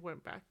promptly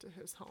went back to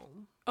his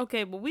home.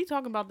 Okay, but we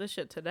talking about this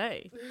shit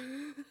today.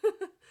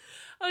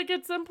 Like,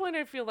 at some point,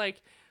 I feel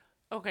like,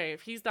 okay,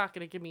 if he's not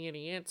going to give me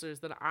any answers,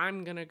 then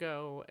I'm going to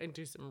go and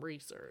do some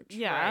research.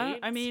 Yeah, right?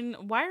 I mean,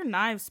 why are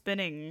knives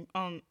spinning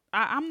on...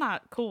 I'm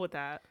not cool with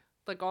that.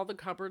 like all the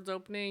cupboards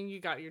opening. You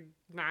got your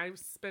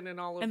knives spinning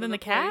all over And then the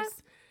the cat?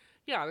 place.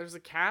 Yeah, there's a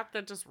cat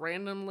that just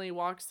randomly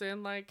walks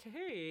in like,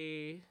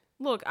 hey.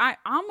 Look,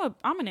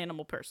 I'm an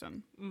animal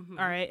person. Mm-hmm.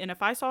 All right. And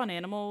if I saw an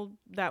animal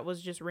that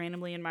was just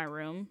randomly in my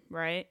room,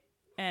 right?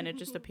 And it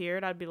just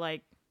appeared, I'd be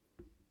like,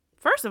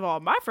 first of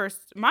all, my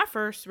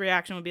first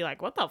reaction would be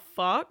like, what the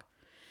fuck?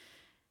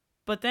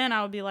 But then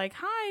I would be like,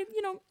 hi,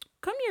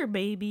 come here,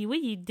 baby.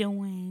 What you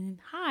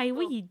doing? Hi,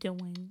 what you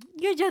doing?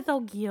 You're just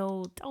so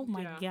cute. Oh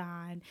my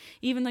God.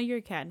 Even though you're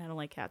a cat and I don't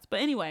like cats.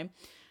 But anyway,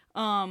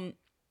 and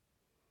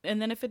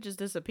then if it just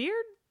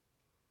disappeared,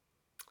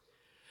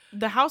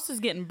 the house is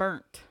getting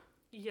burnt.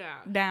 Yeah.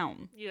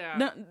 Down.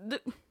 Yeah.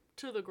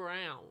 To the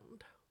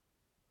ground.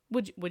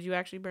 Would you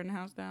actually burn the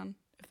house down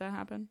if that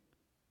happened?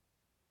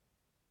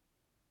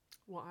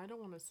 Well, I don't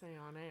want to say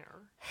on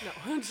air. No,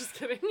 I'm just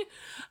kidding.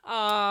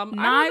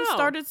 Knives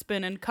started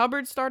spinning.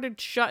 Cupboards started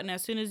shutting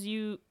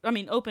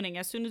opening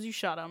as soon as you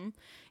shut them.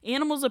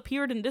 Animals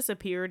appeared and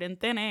disappeared in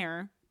thin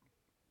air.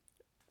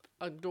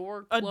 A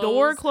door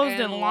closed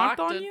and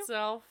locked on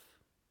itself.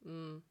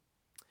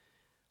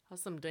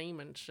 That's some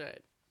demon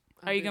shit.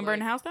 Are you going to burn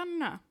the house down or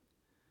no?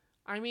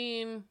 I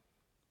mean,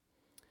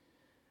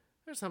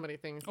 there's so many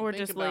things to or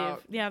think just about.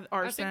 Leave. Yeah,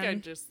 arson. I think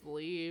I'd just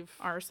leave.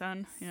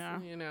 Arson, yeah.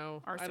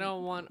 I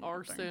don't want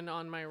arson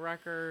on my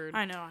record.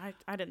 I know.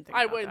 I didn't think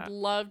I about would that.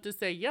 love to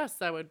say, yes,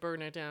 I would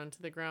burn it down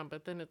to the ground,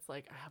 but then it's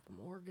like, I have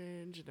a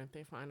mortgage, and if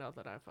they find out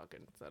that I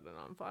fucking set it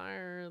on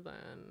fire,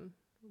 then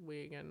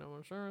we get no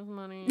insurance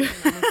money, and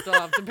I'm gonna still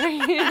have to pay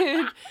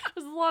it.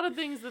 There's a lot of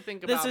things to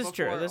think about. This is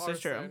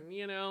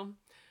true.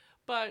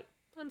 But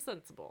I'm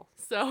sensible,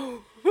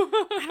 so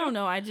I don't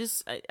know. I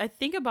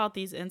think about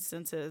these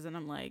instances and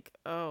I'm like,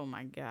 oh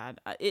my God.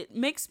 It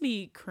makes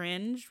me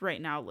cringe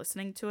right now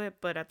listening to it,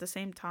 but at the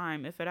same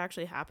time, if it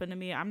actually happened to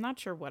me, I'm not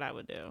sure what I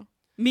would do.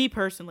 Me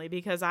personally,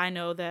 because I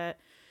know that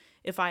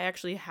if I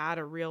actually had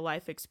a real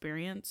life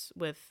experience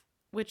with,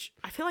 which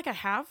I feel like I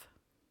have.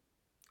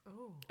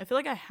 Oh. I feel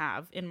like I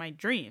have in my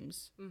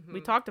dreams. Mm-hmm.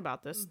 We talked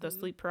about this, the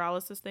sleep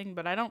paralysis thing,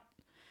 but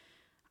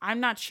I'm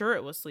not sure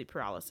it was sleep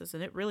paralysis,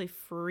 and it really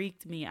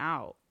freaked me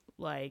out.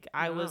 Like,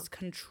 I was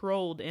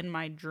controlled in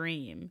my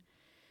dream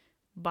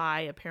by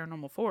a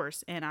paranormal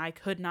force, and I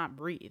could not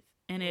breathe.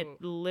 And it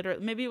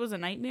literally, maybe it was a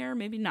nightmare,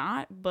 maybe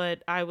not,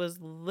 but I was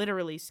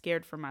literally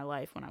scared for my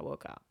life when I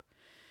woke up.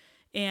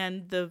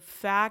 And the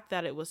fact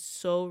that it was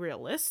so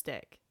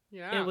realistic,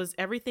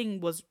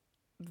 everything was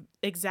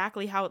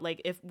exactly how it,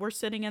 like, if we're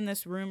sitting in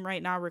this room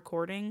right now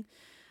recording,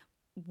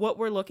 what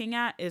we're looking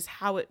at is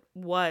how it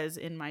was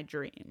in my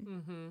dream.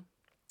 Mm-hmm.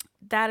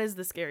 That is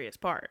the scariest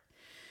part.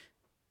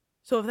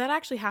 So if that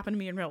actually happened to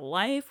me in real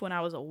life when I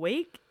was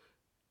awake,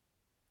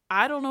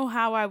 I don't know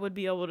how I would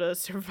be able to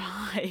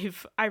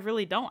survive. I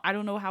really don't. I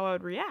don't know how I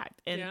would react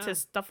to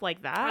stuff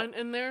like that.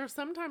 And there are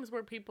some times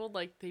where people,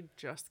 like, they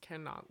just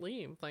cannot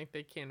leave. Like,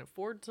 they can't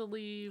afford to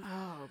leave.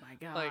 Oh, my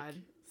God. Like,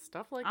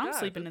 stuff like that. I'm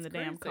sleeping in the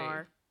damn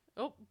car.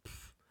 Oh,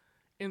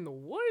 in the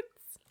woods?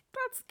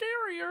 That's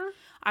scarier.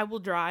 I will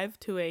drive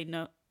to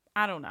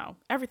I don't know.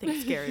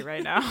 Everything's scary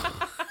right now.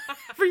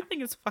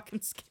 Everything is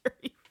fucking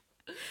scary.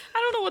 I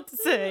don't know what to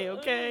say,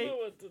 okay? I don't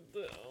know what to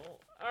do.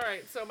 All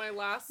right, so my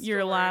last story.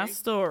 Your last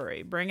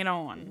story. Bring it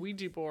on.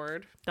 Ouija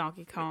board.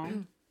 Donkey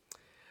Kong.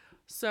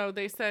 So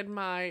they said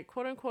my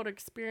quote-unquote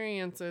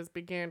experiences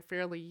began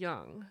fairly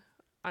young.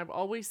 I've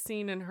always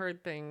seen and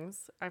heard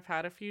things. I've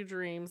had a few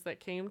dreams that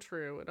came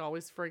true. It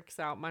always freaks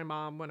out my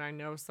mom when I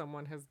know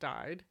someone has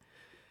died.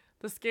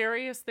 The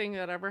scariest thing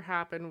that ever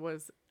happened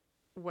was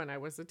when I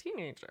was a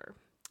teenager.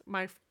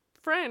 My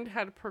friend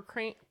had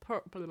proclaimed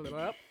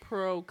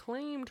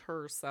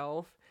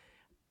herself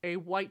a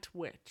white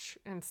witch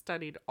and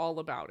studied all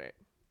about it.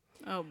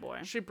 Oh, boy.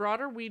 She brought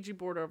her Ouija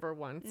board over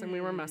once, and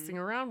we were messing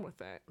around with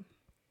it.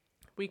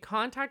 We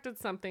contacted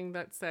something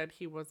that said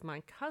he was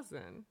my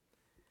cousin.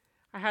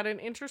 I had an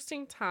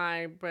interesting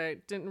time,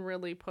 but didn't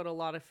really put a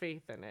lot of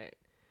faith in it.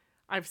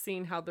 I've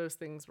seen how those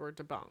things were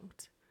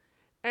debunked.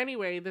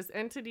 Anyway, this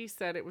entity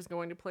said it was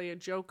going to play a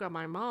joke on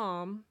my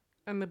mom,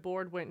 and the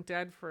board went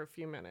dead for a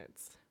few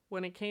minutes.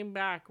 When it came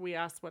back, we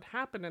asked what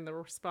happened, and the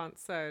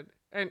response said,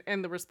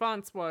 and the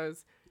response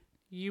was,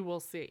 "You will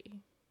see."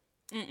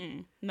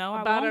 No,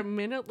 About a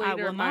minute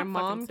later, my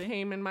mom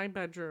came in my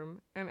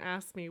bedroom and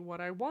asked me what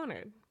I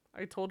wanted.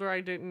 I told her I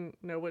didn't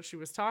know what she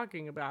was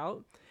talking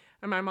about.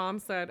 And my mom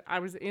said, I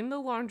was in the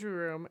laundry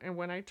room, and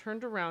when I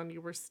turned around,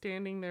 you were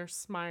standing there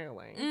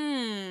smiling.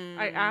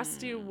 I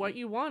asked you what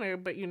you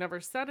wanted, but you never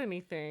said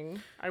anything.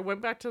 I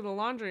went back to the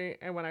laundry,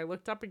 and when I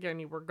looked up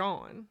again, you were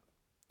gone.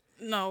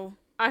 No.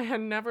 I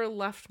had never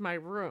left my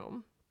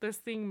room. This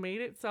thing made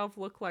itself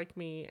look like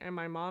me, and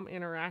my mom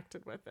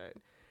interacted with it.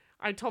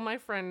 I told my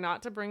friend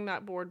not to bring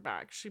that board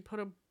back. She put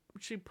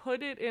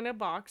it in a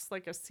box,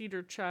 like a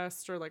cedar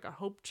chest or like a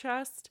hope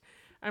chest,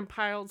 and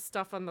piled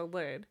stuff on the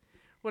lid.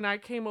 When I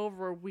came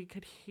over, we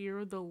could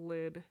hear the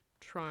lid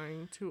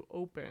trying to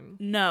open.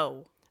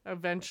 No.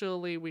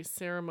 Eventually, we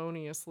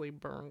ceremoniously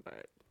burned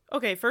it.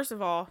 Okay, first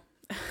of all,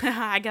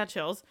 I got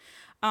chills.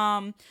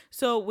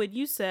 So when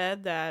you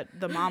said that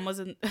the mom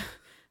wasn't,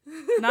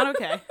 Not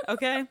okay.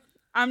 Okay?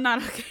 I'm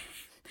not okay.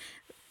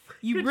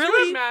 Could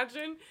you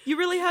imagine? You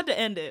really had to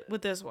end it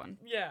with this one.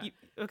 Yeah.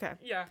 Okay.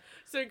 Yeah.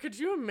 So could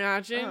you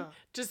imagine Ugh.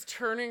 just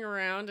turning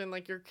around and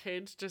like your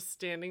kids just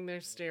standing there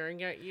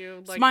staring at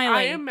you? Like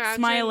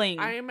Smiling.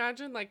 I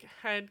imagine like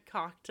head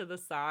cocked to the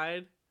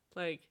side.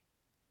 Like,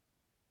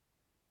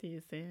 Do you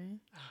see?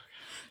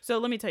 So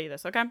let me tell you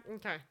this, okay?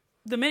 okay.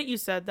 The minute you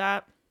said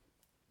that,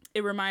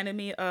 it reminded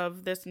me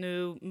of this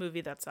new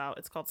movie that's out.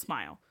 It's called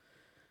Smile.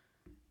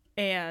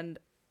 And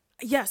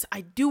yes,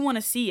 I do want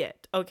to see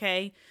it,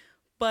 okay?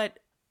 But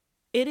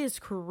it is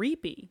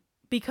creepy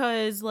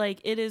because,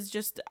 like, it is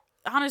just,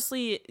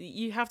 honestly,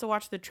 you have to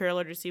watch the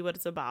trailer to see what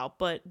it's about.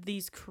 But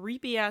these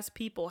creepy ass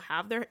people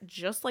have their,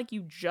 just like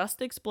you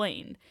just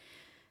explained,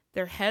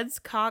 their heads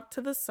cocked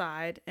to the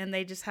side and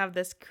they just have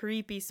this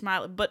creepy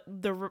smile. But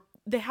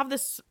they have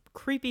this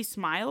creepy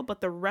smile,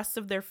 but the rest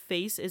of their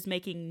face is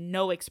making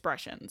no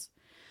expressions.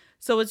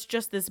 So it's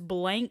just this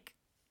blank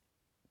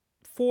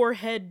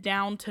forehead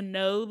down to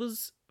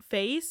nose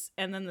face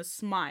and then the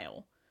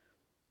smile.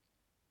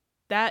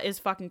 That is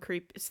fucking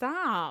creepy.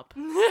 Stop.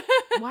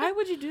 Why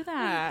would you do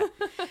that?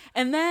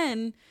 And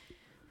then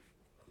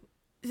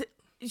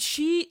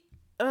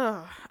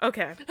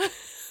okay.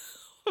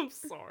 I'm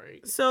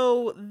sorry.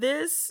 So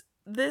this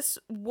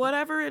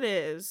whatever it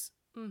is,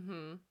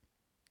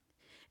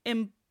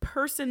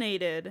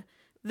 impersonated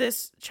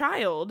this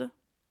child.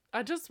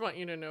 I just want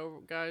you to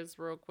know, guys,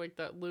 real quick,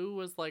 that Lou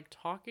was like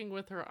talking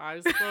with her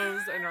eyes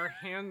closed and her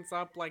hands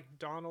up like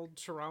Donald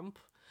Trump.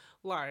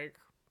 Like,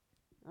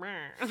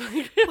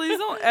 please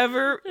don't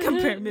ever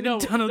compare me to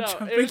Donald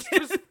Trump. It was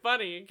just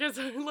funny because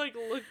I like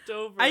looked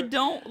over. I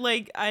don't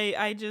like.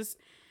 I just.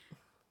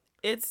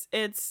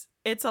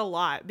 It's a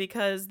lot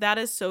because that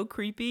is so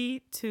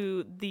creepy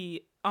to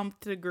the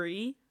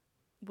degree,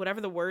 whatever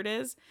the word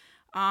is.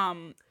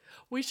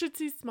 We should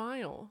see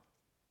Smile.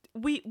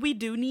 We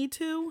do need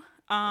to.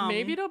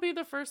 Maybe it'll be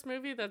the first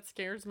movie that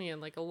scares me in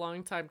like a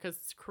long time because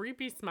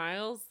creepy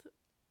smiles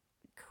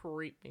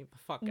creep me the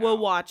fuck out. We'll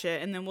watch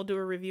it and then we'll do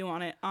a review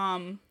on it.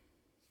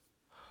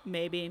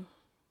 Maybe,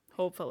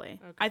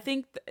 hopefully. Okay. I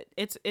think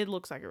it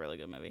looks like a really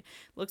good movie.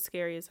 Looks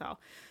scary as hell.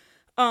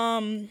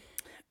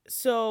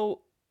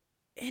 So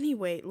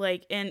anyway,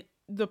 like, and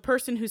the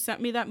person who sent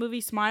me that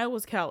movie Smile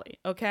was Kelly,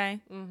 okay?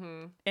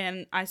 Mm-hmm.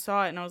 And I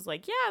saw it and I was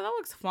like, yeah, that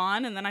looks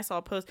fun. And then I saw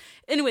a post.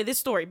 Anyway,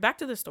 back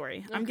to the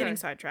story. Okay. I'm getting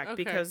sidetracked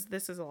because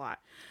this is a lot.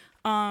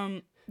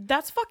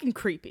 That's fucking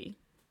creepy.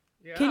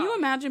 Yeah. Can you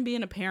imagine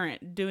being a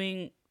parent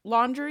doing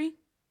laundry?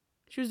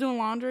 She was doing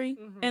laundry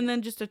and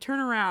then just to turn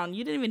around,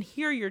 you didn't even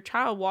hear your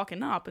child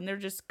walking up and they're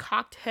just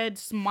cocked head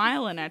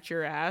smiling at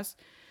your ass.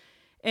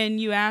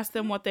 And you ask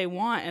them what they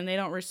want and they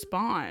don't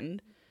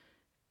respond.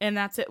 And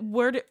that's it.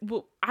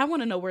 I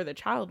want to know where the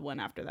child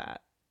went after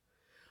that.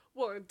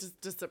 Well, it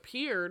just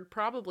disappeared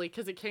probably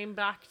because it came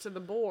back to the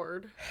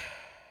board.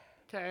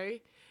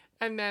 Okay.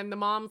 And then the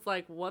mom's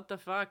like, what the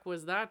fuck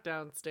was that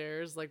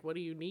downstairs? Like, what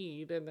do you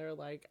need? And they're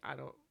like,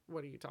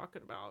 what are you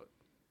talking about?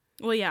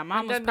 Well, yeah,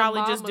 mom was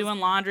probably just doing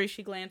laundry.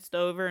 She glanced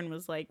over and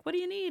was like, what do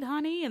you need,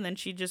 honey? And then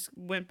she just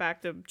went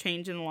back to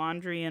changing the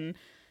laundry and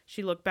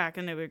she looked back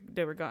and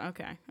they were gone.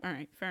 Okay. All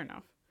right. Fair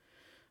enough.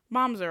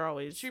 Moms are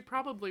always. She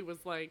probably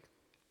was like,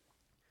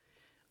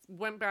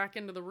 went back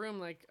into the room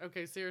like,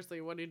 okay, seriously,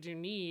 what did you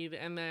need?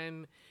 And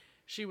then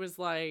she was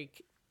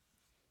like,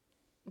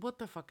 what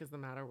the fuck is the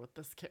matter with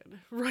this kid?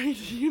 Right?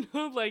 You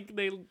know, like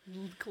they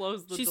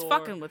closed the door. She's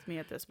fucking with me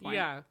at this point.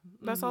 Yeah.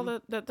 That's all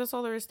that's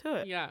all there is to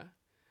it. Yeah.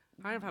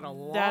 I have had a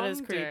long That is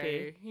creepy.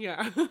 Day.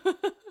 Yeah.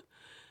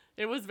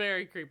 It was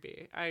very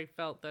creepy. I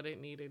felt that it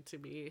needed to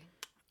be.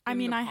 I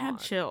mean, I had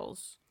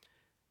chills.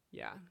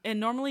 Yeah. And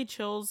normally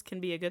chills can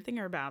be a good thing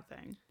or a bad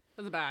thing.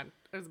 It was a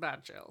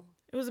bad chill.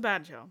 It was a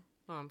bad chill.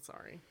 Oh, I'm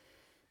sorry.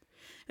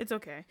 It's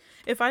okay.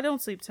 If I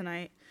don't sleep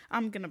tonight,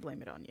 I'm going to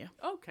blame it on you.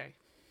 Okay.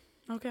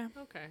 Okay.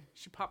 Okay.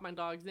 She popped my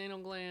dog's anal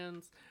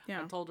glands.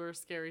 Yeah. I told her a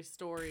scary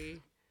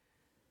story.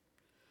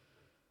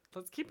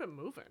 Let's keep it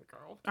moving,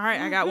 girl. All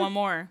right, I got one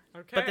more.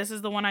 Okay. But this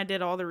is the one I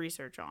did all the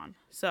research on.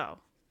 So,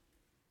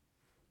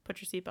 put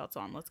your seatbelts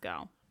on. Let's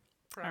go.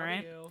 Proud all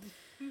right. Of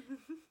you.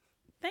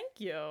 Thank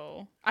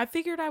you. I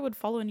figured I would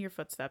follow in your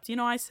footsteps. You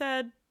know, I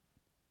said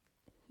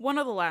one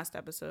of the last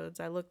episodes,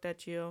 I looked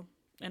at you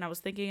and I was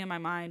thinking in my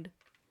mind,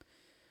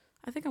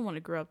 I think I want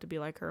to grow up to be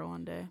like her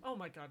one day. Oh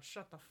my God,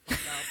 shut the fuck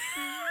up.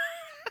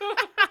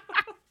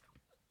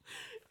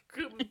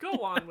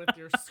 Go on with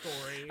your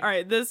story. All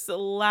right, this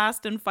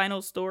last and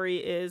final story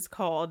is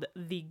called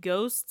The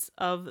Ghosts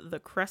of the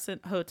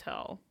Crescent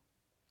Hotel.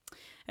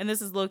 And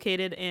this is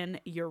located in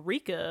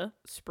Eureka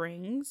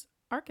Springs,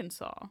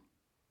 Arkansas.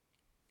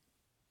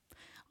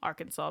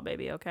 Arkansas,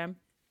 baby, okay?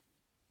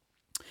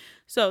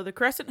 So, the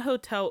Crescent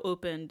Hotel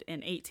opened in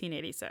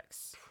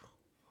 1886.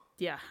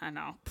 Yeah, I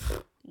know.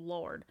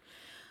 Lord.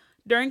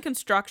 During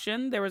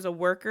construction, there was a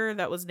worker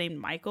that was named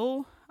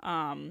Michael,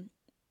 and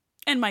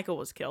Michael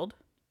was killed.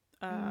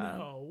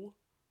 No.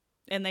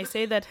 And they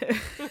say that...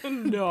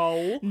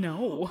 No.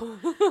 No.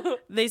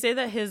 They say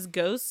that his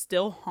ghost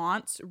still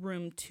haunts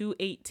room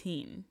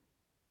 218.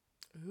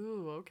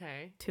 Ooh,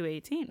 okay.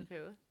 218.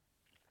 Okay.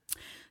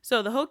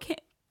 So the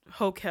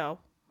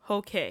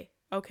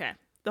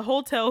the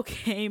hotel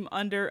came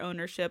under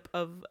ownership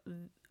of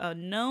a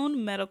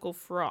known medical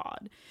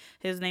fraud.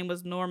 His name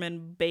was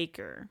Norman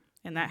Baker,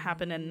 and that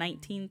happened in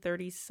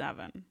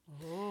 1937.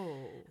 Oh.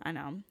 I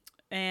know.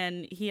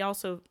 And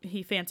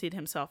he fancied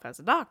himself as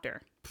a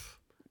doctor.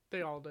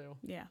 They all do.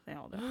 Yeah, they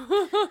all do.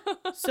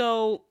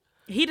 So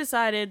he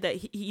decided that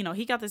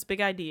he got this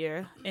big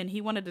idea, and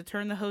he wanted to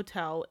turn the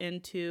hotel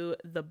into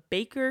the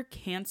Baker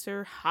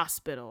Cancer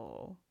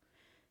Hospital,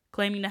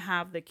 claiming to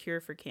have the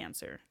cure for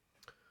cancer.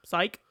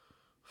 Psych.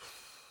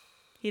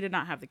 He did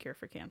not have the cure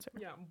for cancer.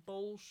 Yeah,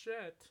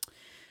 bullshit.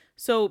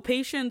 So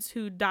patients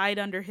who died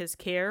under his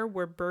care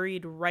were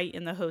buried right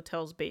in the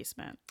hotel's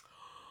basement.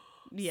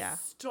 Yeah.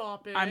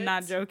 Stop it. I'm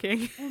not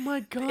joking. Oh my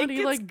God. He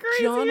gets like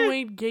crazy. John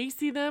Wayne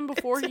Gacy them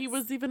before he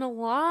was even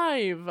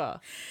alive.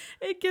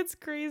 It gets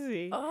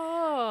crazy.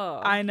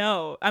 Oh. I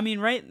know. I mean,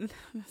 right?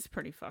 It's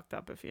pretty fucked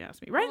up if you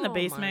ask me. Right in the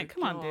basement.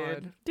 Come on,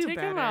 dude. Do Take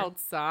better. him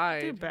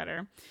outside. Do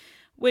better.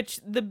 Which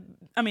the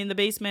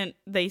basement,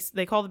 they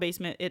call the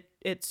basement,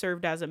 it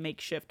served as a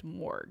makeshift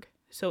morgue.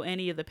 So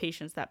any of the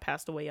patients that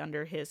passed away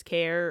under his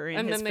care or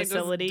in his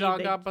facility, just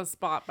dug up a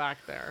spot back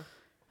there.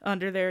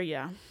 Under there,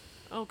 yeah.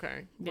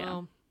 Okay. Yeah.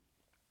 Well.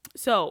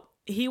 So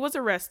he was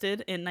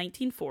arrested in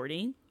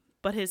 1940,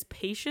 but his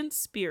patient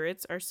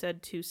spirits are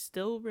said to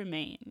still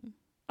remain.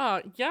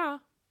 Yeah.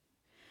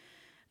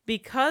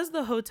 Because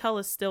the hotel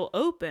is still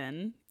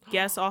open,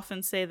 guests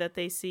often say that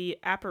they see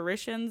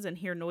apparitions and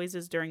hear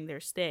noises during their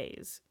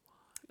stays.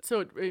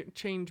 So it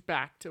changed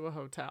back to a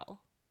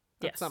hotel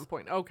at some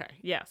point. Okay.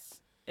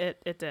 Yes,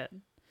 it did.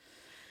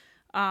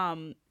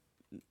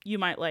 You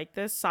might like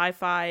this.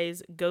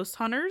 Sci-Fi's Ghost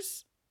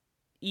Hunters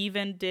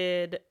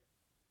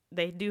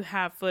they do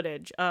have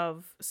footage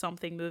of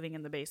something moving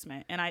in the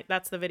basement, and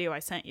that's the video I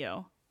sent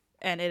you,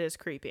 and it is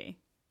creepy.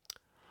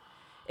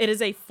 It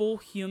is a full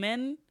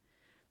human,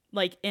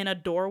 like in a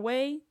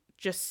doorway,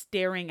 just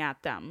staring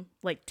at them,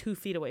 like 2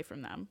 feet away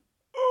from them.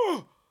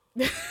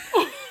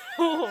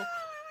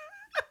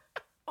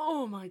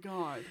 Oh my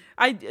God.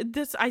 I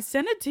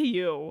sent it to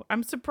you.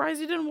 I'm surprised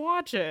you didn't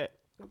watch it.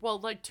 Well,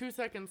 like 2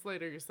 seconds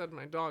later, you said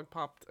my dog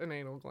popped an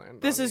anal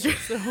gland. This is true.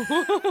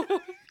 So.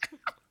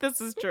 This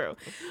is true.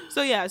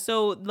 So yeah,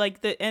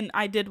 and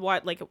I did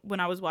what, like when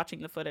I was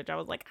watching the footage, I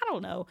was like, I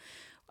don't know.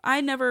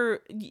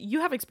 You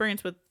have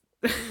experience with.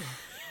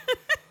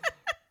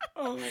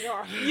 Oh my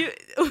God.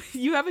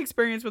 You have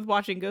experience with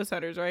watching Ghost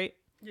Hunters, right?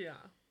 Yeah.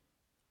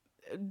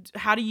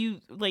 How do you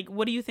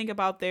what do you think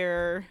about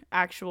their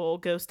actual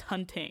ghost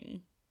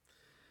hunting?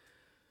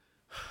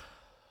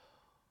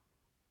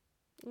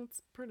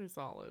 It's pretty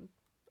solid.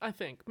 I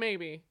think.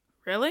 Maybe.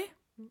 Really?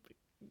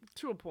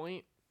 To a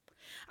point.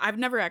 I've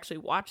never actually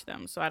watched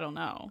them, so I don't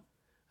know.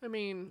 I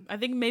mean, I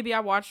think maybe I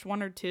watched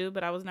 1 or 2,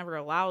 but I was never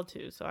allowed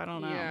to, so I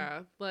don't know.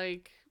 Yeah,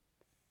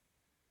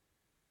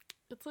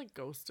 it's like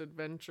Ghost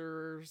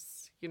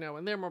Adventures,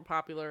 and they're more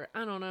popular.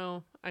 I don't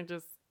know.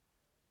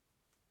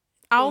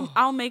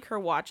 I'll make her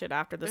watch it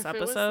after this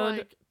episode. If it was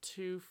like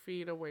 2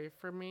 feet away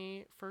from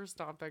me, first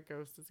off, that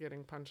ghost is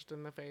getting punched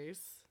in the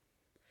face.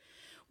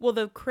 Well,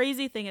 the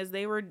crazy thing is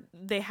they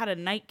had a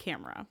night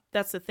camera.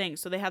 That's the thing.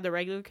 So they had the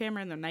regular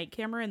camera and their night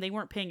camera, and they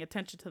weren't paying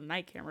attention to the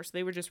night camera. So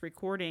they were just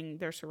recording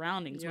their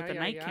surroundings with the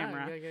night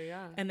camera.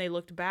 Yeah. And they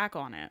looked back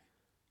on it.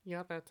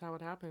 Yeah, that's how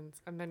it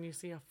happens. And then you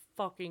see a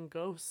fucking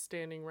ghost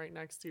standing right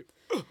next to you.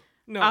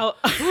 No.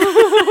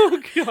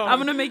 Oh, I'm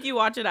going to make you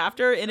watch it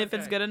after, and if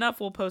it's good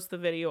enough, we'll post the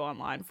video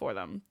online for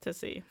them to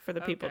see, for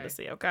the people to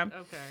see, okay?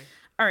 Okay.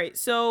 All right,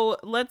 so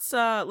let's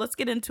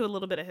get into a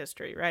little bit of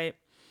history, right?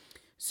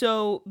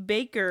 So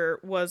Baker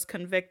was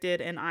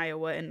convicted in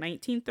Iowa in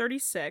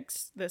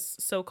 1936. This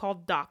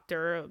so-called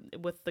doctor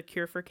with the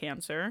cure for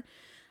cancer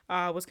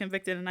was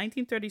convicted in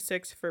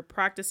 1936 for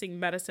practicing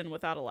medicine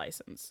without a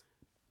license.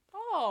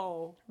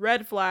 Oh.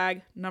 Red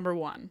flag number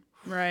 1,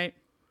 right?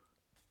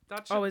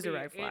 Always a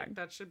red flag.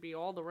 That should be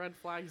all the red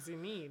flags you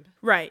need.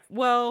 Right.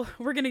 Well,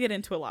 we're going to get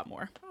into a lot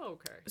more. Oh,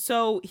 okay.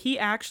 So he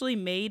actually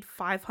made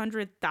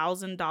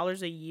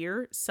 $500,000 a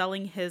year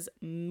selling his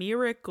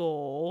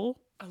miracle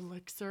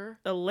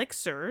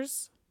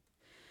elixirs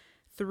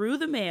through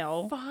the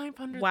mail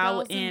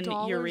while in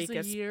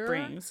Eureka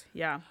Springs.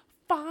 Yeah.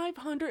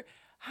 500.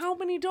 How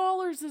many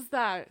dollars is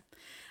that?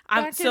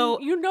 I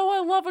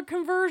love a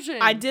conversion.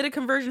 I did a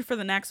conversion for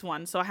the next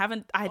one, so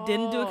I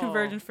didn't do a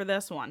conversion for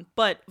this one,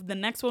 but the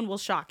next one will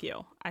shock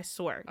you. I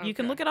swear. Okay. You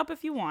can look it up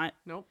if you want.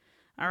 Nope.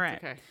 All right.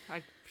 Okay.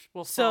 I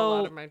will fall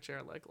out of my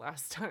chair like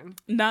last time.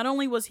 Not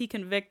only was he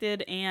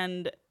convicted,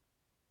 and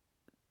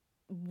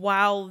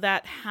while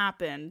that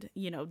happened,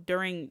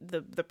 during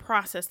the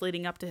process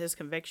leading up to his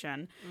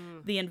conviction,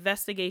 the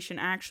investigation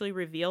actually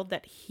revealed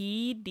that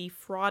he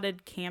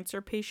defrauded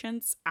cancer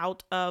patients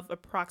out of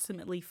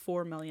approximately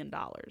 $4 million,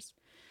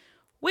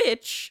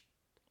 which,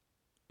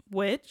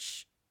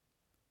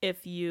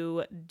 if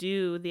you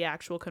do the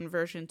actual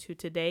conversion to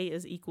today,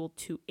 is equal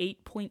to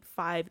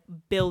 $8.5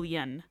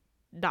 billion.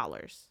 That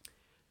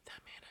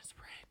man is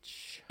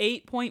rich.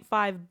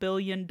 $8.5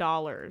 billion.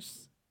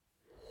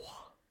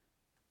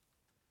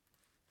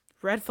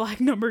 Red flag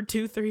number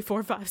 2, 3,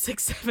 4, 5,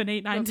 6, 7,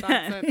 8, 9,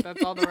 10. That's it.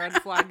 That's all the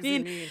red flags you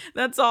need.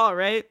 That's all,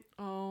 right?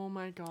 Oh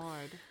my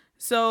God.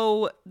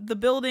 So the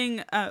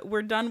building,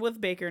 we're done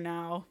with Baker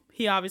now.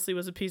 He obviously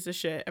was a piece of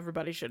shit.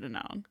 Everybody should have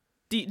known.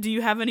 Do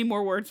you have any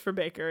more words for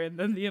Baker and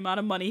then the amount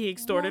of money he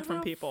extorted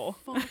from people?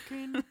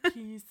 Fucking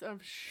piece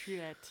of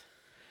shit.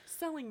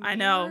 Selling I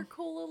know.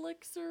 miracle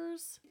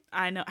elixirs.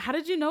 I know. How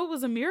did you know it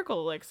was a miracle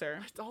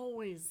elixir? It's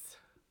always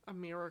a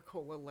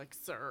miracle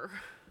elixir.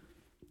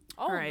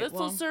 Oh, All right,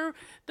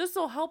 this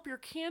will help your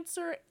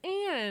cancer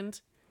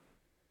and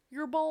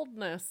your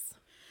baldness.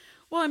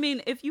 Well, I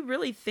mean, if you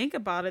really think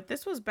about it,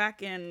 this was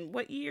back in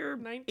what year?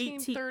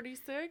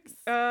 1936?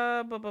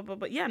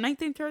 But yeah,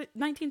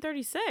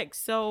 1936.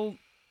 So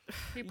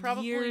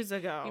years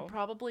ago. He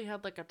probably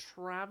had like a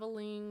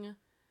traveling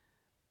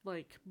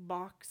like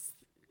box.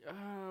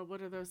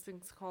 What are those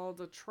things called?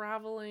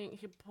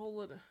 He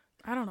pull it.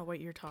 I don't know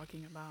what you're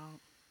talking about.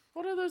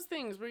 What are those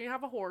things where you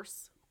have a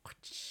horse?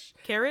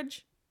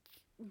 Carriage?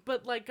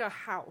 But like a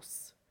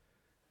house.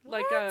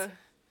 What?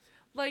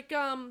 Like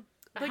house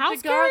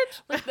the guy,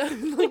 carriage? like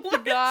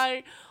the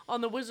guy on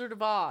the Wizard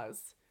of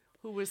Oz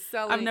who was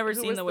selling. I've never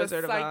seen the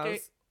Wizard of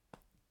Oz.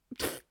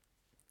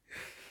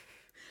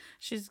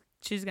 She's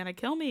gonna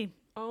kill me.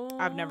 Oh,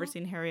 I've never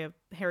seen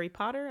Harry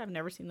Potter. I've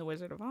never seen the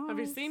Wizard of Oz. Have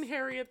you seen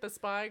Harriet the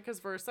Spy?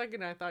 Because for a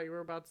second I thought you were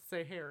about to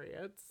say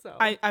Harriet. So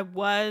I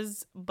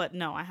was, but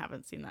no, I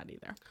haven't seen that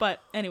either. But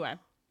anyway,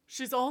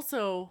 she's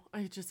also,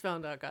 I just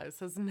found out, guys,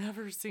 has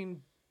never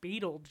seen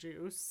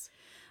Beetlejuice.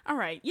 all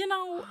right,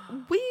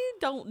 we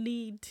don't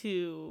need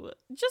to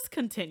just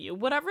continue.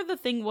 Whatever the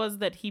thing was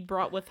that he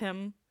brought with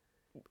him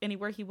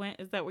anywhere he went,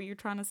 is that what you're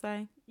trying to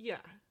say? Yeah.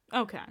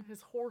 Okay.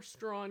 His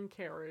horse-drawn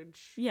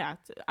carriage. Yeah,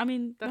 I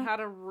mean... That had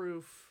a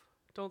roof.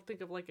 Don't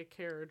think of like a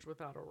carriage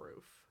without a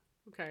roof.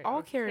 Okay.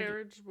 All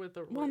carriage with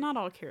a roof. Well, not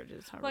all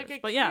carriages have like roofs,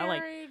 a but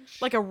carriage. Yeah,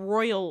 like a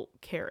royal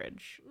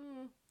carriage.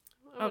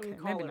 I wouldn't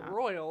call maybe it not.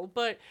 royal,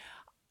 but...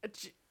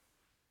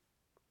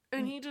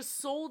 And he just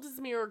sold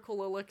his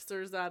miracle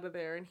elixirs out of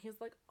there, and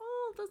he's like,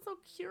 "Oh, this will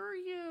cure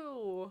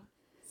you.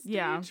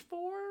 Stage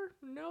 4,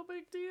 no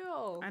big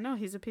deal." I know,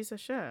 he's a piece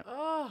of shit.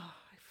 Oh,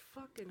 I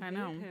fucking hate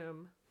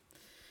him.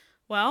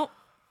 Well,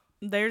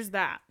 there's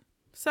that.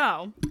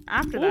 So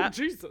after that,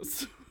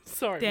 Jesus,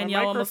 sorry,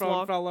 Danielle my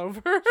microphone fell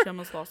over. She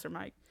almost lost her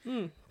mic.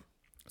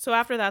 So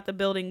after that, the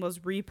building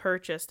was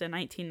repurchased in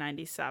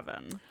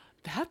 1997.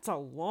 That's a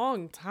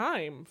long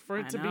time for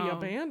it to be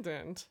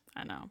abandoned.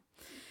 I know.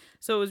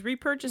 So it was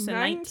repurchased in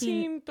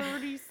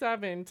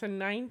 1937 to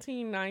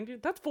 1990.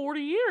 That's 40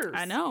 years.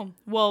 I know.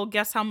 Well,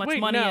 guess how much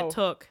money it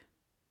took?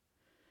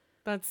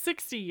 That's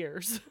 60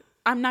 years.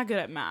 I'm not good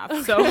at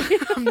math, so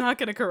I'm not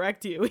going to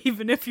correct you,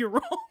 even if you're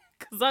wrong,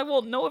 because I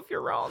won't know if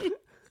you're wrong.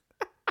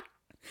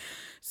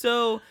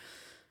 So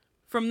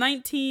from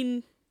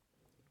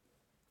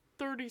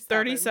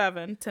 1937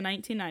 to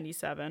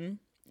 1997,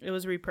 it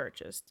was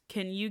repurchased.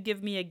 Can you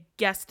give me a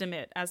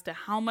guesstimate as to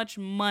how much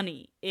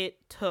money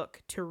it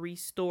took to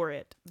restore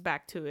it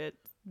back to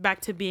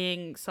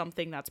being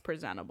something that's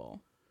presentable?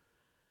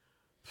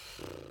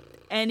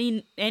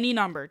 Any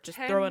number, just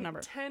throw a number.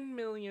 $10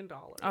 million.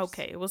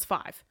 Okay, it was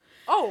 5.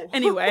 Oh.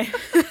 Anyway.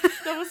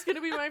 That was going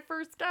to be my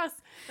first guess.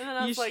 And then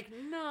I was like,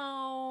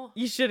 no.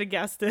 You should have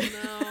guessed it.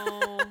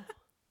 No.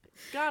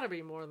 It's got to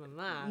be more than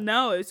that.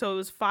 No, so it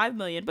was $5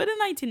 million. But in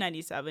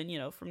 1997,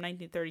 from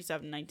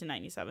 1937 to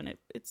 1997,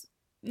 it's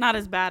not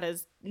as bad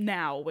as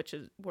now, which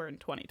is we're in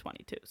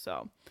 2022.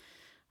 So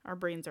our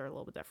brains are a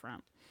little bit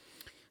different.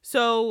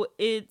 So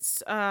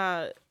it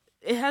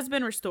has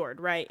been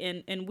restored, right?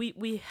 And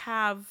we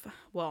have,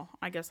 well,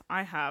 I guess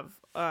I have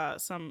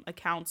some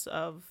accounts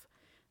of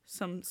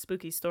some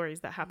spooky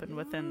stories that happened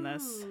within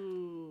this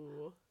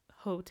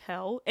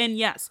hotel. And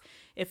yes,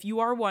 if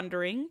you are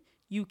wondering,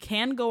 you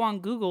can go on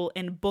Google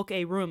and book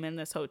a room in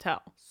this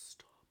hotel.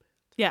 Stop it.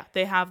 Yeah,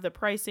 they have the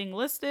pricing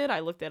listed.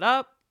 I looked it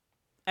up.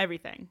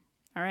 Everything.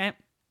 All right.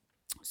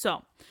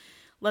 So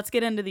let's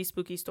get into these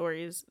spooky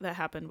stories that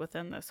happened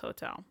within this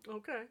hotel.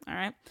 Okay. All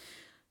right.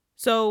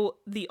 So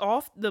the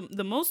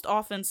most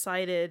often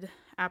cited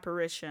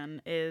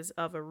apparition is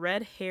of a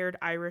red-haired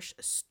Irish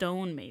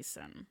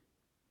stonemason.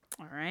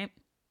 All right.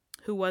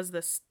 Who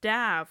the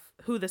staff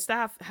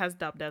has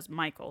dubbed as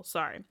Michael.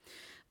 Sorry.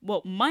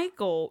 Well,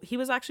 Michael, he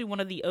was actually one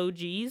of the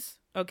OGs,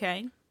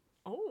 okay?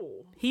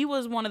 Oh. He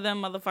was one of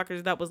them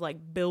motherfuckers that was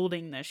like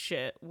building this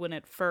shit when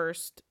it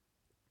first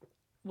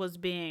was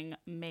being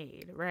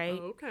made, right?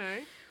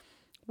 Okay.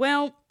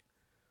 Well,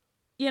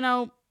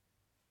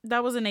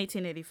 that was in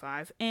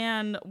 1885.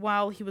 And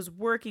while he was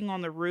working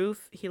on the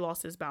roof, he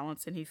lost his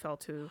balance and he fell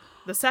to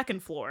the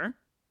second floor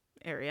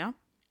area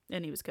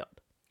and he was killed.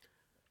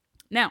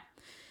 Now,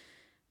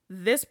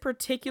 this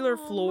particular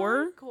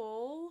floor...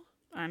 Michael.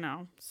 I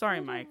know. Sorry,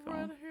 Michael.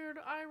 Red-haired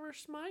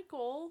Irish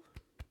Michael.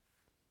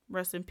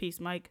 Rest in peace,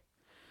 Mike.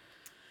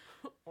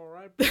 All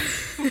right.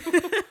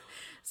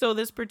 So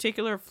this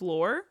particular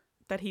floor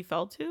that he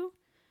fell to,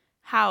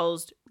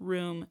 housed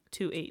room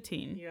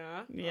 218.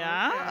 Yeah.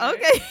 Yeah.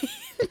 Okay.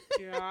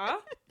 Yeah.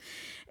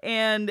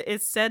 And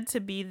it's said to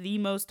be the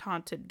most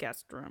haunted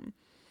guest room.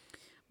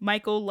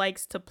 Michael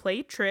likes to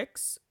play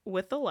tricks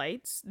with the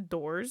lights,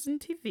 doors, and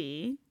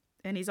TV,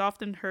 and he's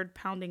often heard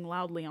pounding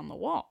loudly on the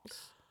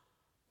walls.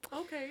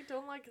 Okay,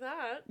 don't like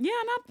that. Yeah,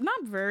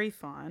 not very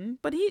fun,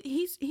 but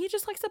he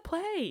just likes to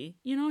play.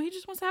 You know, he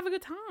just wants to have a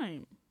good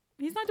time.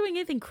 He's not doing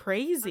anything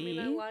crazy.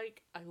 I mean,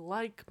 I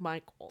like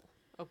Michael.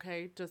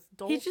 Okay, just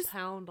don't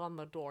pound on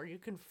the door. You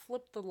can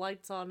flip the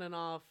lights on and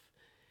off.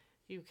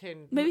 You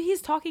can. Maybe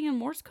he's talking in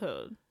Morse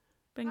code.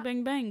 Bang,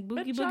 bang, bang,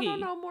 boogie, Bitch, boogie. I don't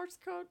know Morse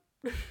code.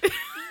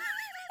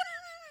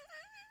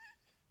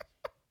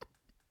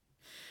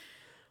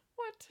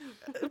 What?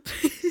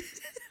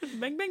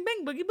 Bang, bang,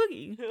 bang, boogie,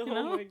 boogie. You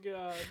know? Oh my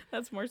god.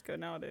 That's Morse code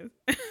nowadays.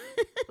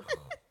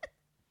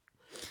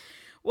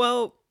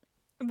 Well,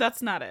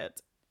 that's not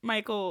it.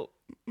 Michael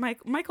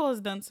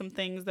has done some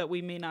things that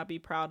we may not be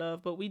proud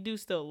of, but we do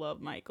still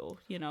love Michael.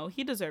 You know,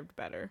 he deserved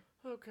better.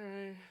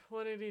 Okay,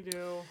 what did he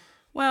do?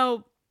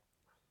 Well,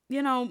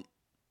 you know,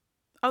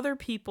 other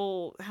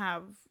people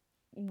have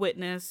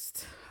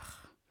witnessed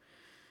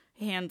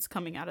hands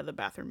coming out of the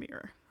bathroom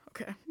mirror.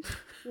 Okay.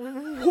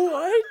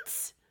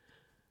 What?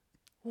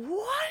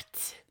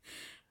 What?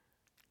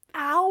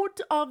 Out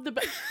of the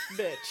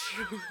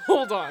bitch.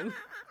 Hold on.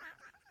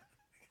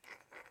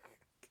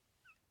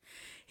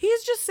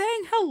 He's just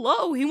saying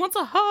hello. He wants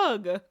a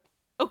hug.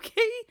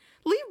 Okay?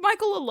 Leave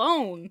Michael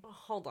alone.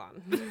 Hold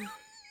on.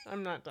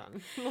 I'm not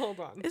done. Hold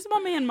on. It's my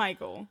man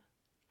Michael.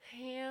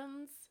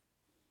 Hands.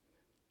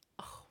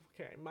 Oh,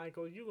 okay,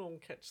 Michael, you gonna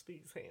catch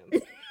these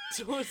hands.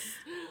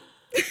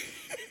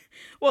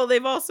 Well,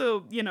 they've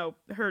also, you know,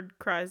 heard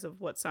cries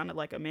of what sounded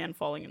like a man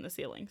falling in the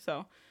ceiling.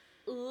 So,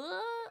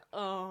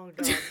 oh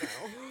god, no.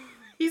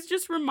 He's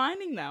just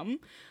reminding them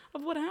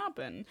of what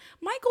happened.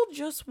 Michael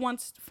just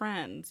wants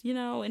friends, you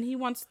know, and he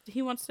wants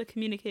to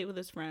communicate with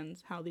his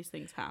friends how these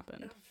things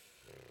happened.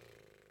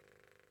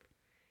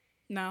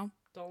 No?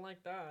 Don't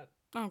like that.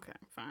 Okay,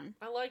 fine.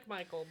 I like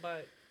Michael,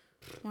 but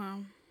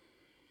well,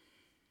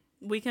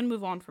 we can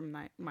move on from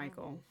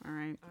Michael, all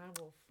right? I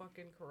will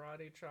fucking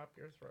karate chop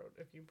your throat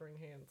if you bring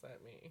hands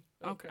at me.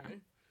 Okay.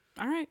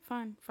 All right,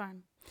 fine.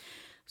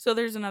 So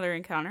there's another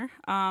encounter.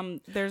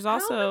 There's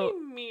also how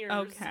many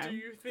mirrors do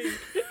you think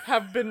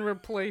have been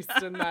replaced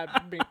in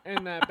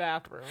that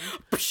bathroom?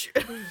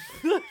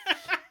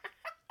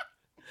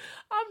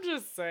 I'm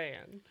just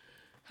saying.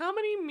 How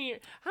many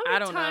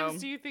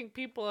times do you think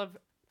people have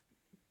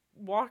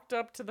walked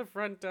up to the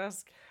front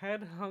desk,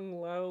 head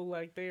hung low,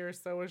 like they are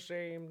so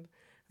ashamed?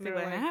 See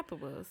what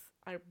happened was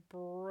I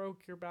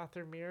broke your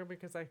bathroom mirror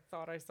because I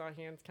thought I saw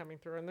hands coming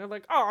through, and they're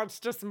like, "Oh, it's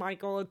just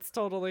Michael. It's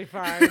totally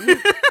fine."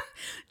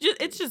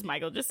 It's just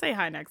Michael. Just say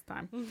hi next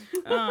time.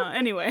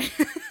 Anyway,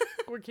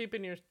 we're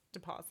keeping your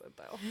deposit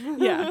though.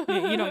 Yeah,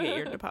 you don't get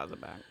your deposit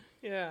back.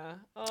 Yeah.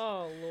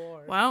 Oh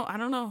Lord. Well, I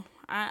don't know.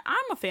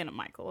 I'm a fan of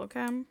Michael.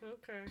 Okay.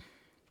 Okay.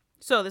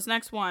 So this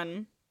next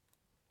one,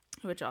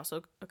 which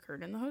also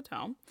occurred in the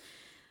hotel.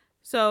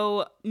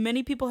 So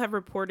many people have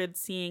reported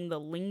seeing the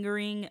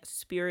lingering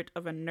spirit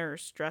of a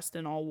nurse dressed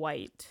in all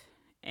white,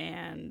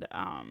 and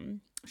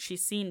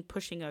she's seen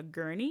pushing a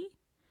gurney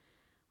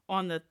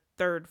on the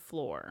 3rd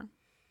floor.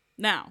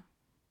 Now,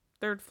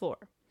 3rd floor.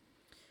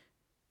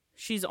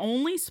 She's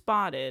only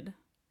spotted.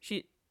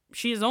 She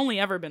has only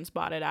ever been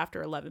spotted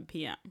after 11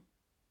 p.m.,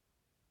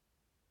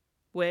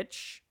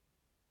 which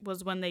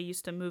was when they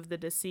used to move the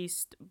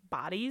deceased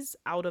bodies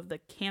out of the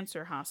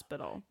cancer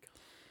hospital.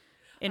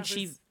 And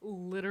she was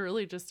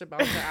literally just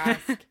about to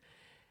ask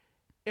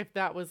if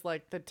that was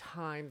like the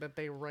time that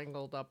they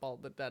wrangled up all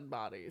the dead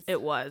bodies.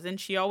 It was. And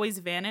she always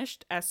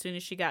vanished as soon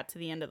as she got to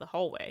the end of the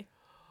hallway.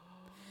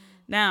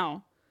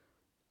 Now,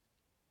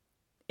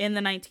 in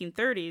the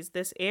 1930s,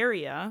 this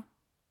area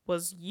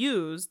was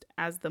used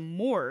as the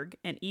morgue.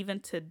 And even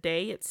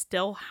today, it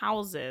still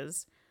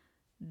houses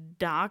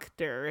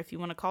Doctor, if you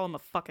want to call him a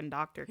fucking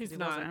doctor. He's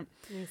not.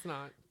 He's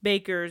not.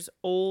 Baker's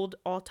old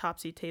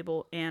autopsy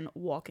table and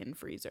walk-in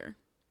freezer.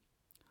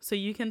 So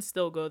you can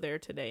still go there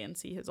today and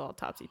see his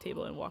autopsy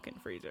table and walk-in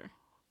freezer.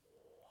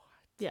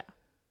 What? Yeah.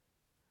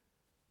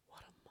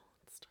 What a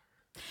monster.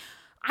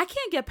 I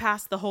can't get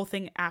past the whole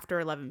thing after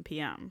 11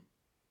 p.m.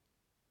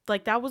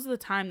 Like, that was the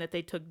time that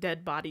they took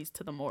dead bodies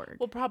to the morgue.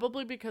 Well,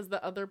 probably because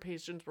the other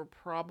patients were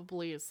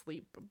probably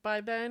asleep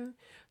by then.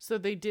 So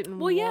they didn't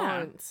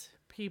want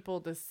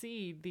people to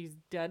see these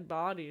dead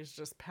bodies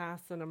just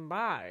passing them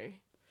by.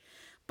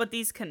 But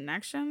these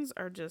connections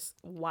are just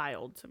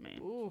wild to me.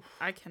 Oof.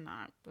 I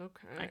cannot.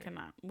 Okay. I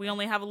cannot. We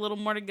only have a little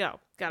more to go.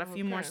 Got a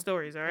few more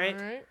stories, all right?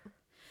 All right.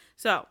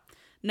 So,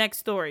 next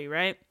story,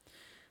 right?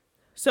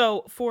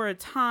 So, for a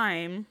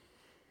time,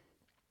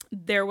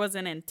 there was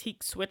an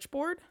antique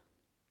switchboard.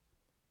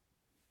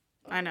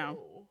 I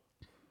know.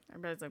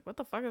 Everybody's like, what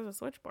the fuck is a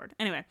switchboard?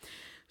 Anyway,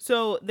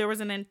 so there was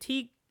an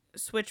antique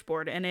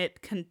switchboard, and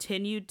it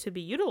continued to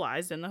be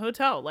utilized in the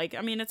hotel. Like,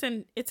 I mean, it's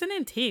an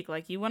antique.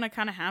 Like, you want to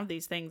kind of have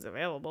these things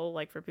available,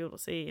 like, for people to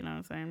see, you know what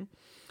I'm saying?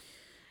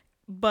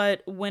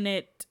 But when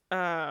it,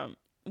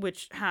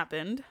 which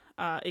happened,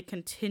 it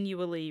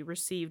continually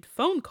received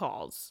phone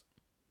calls.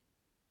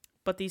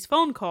 But these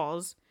phone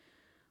calls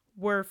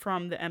were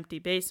from the empty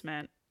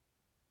basement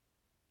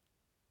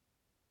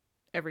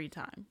every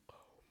time. Oh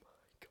my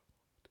god.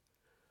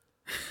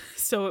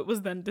 So it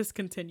was then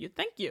discontinued.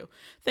 Thank you.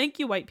 Thank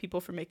you, white people,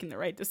 for making the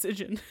right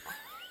decision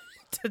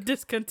to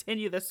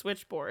discontinue the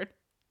switchboard.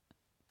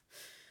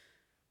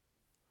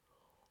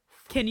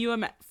 Can you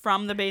imagine?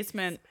 From the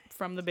basement.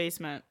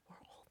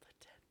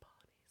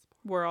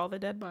 Where all the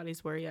dead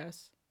bodies were,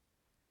 yes.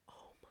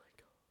 Oh my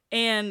god.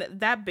 And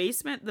that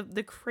basement,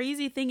 the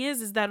crazy thing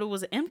is that it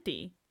was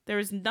empty. There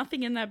was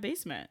nothing in that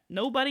basement.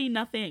 Nobody,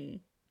 nothing.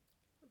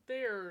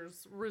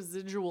 There's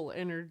residual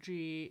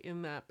energy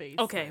in that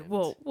basement. Okay,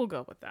 we'll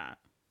go with that.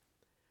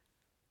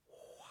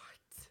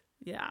 What?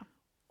 Yeah.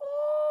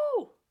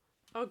 Oh.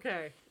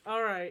 Okay.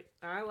 All right.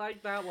 I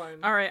like that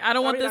one. All right. I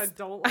don't want this. I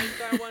don't like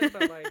that one,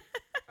 but like,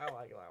 I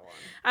like that one.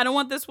 I don't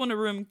want this one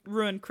to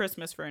ruin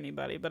Christmas for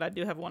anybody, but I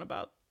do have one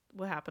about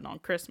what happened on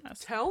Christmas.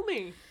 Tell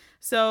me.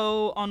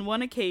 So on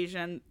one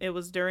occasion, it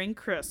was during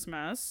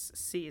Christmas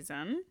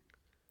season,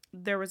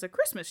 there was a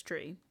Christmas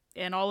tree,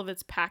 and all of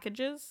its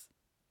packages,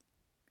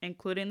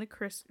 including the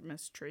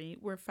Christmas tree,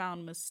 were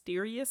found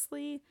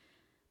mysteriously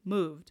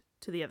moved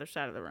to the other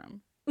side of the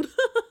room.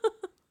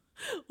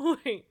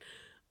 Wait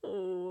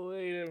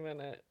a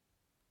minute.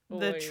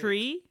 The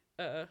tree,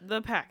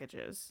 the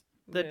packages,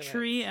 the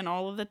tree, and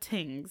all of the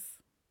things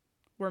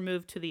were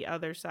moved to the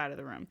other side of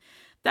the room.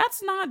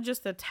 That's not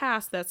just a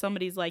task that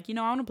somebody's like, I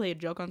want to play a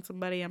joke on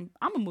somebody. I'm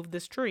going to move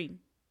this tree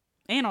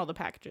and all the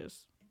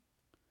packages.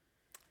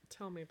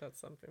 Tell me that's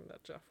something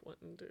that Jeff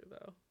wouldn't do,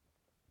 though.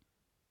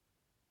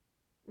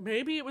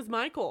 Maybe it was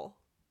Michael.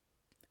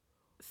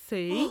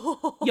 See?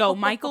 Yo,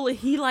 Michael,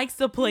 he likes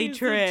to play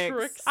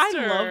tricks. I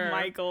love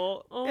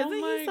Michael. Oh, isn't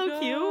he so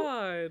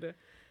God. cute?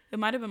 It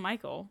might have been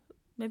Michael.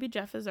 Maybe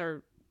Jeff is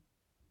our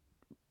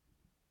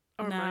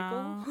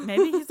Michael?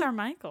 Maybe he's our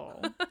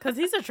Michael. Because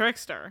he's a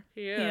trickster.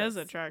 He is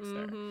a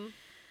trickster. Mm-hmm.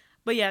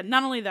 But yeah,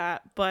 not only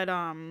that, but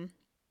all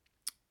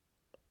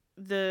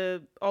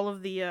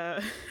of the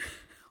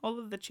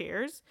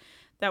chairs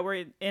that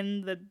were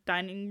in the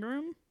dining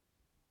room,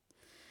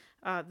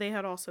 they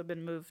had also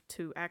been moved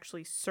to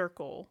actually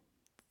circle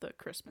the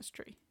Christmas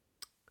tree,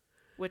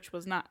 which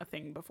was not a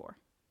thing before.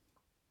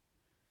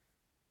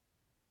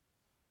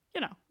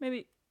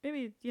 Maybe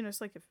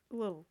it's like a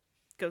little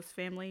ghost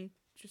family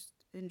just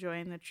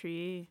enjoying the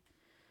tree.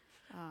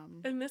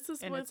 And this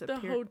is and what it's the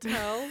appear-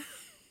 hotel.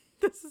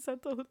 This is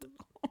at the hotel.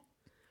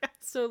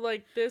 So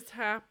like this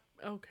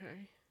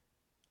okay.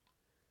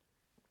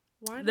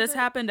 This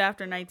happened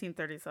after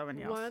 1937,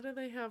 yes. Why do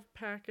they have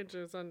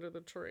packages under the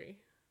tree?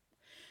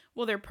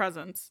 Well, they're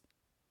presents.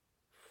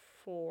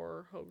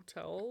 For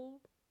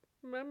hotel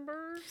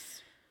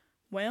members?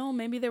 Well,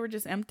 maybe they were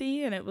just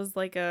empty and it was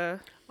like a...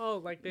 Oh,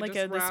 like they like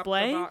just a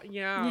display?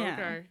 Yeah,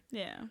 okay.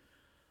 Yeah.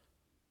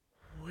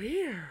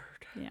 Weird.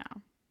 Yeah.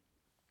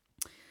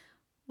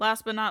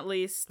 Last but not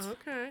least.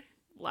 Okay.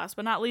 Last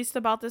but not least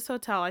about this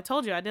hotel. I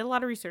told you, I did a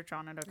lot of research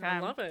on it, okay? I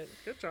love it.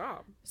 Good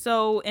job.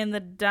 So, in the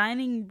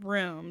dining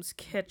room's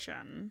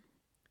kitchen,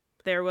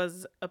 there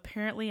was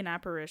apparently an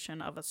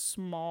apparition of a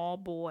small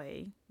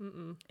boy.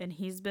 Mm-mm. And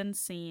he's been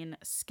seen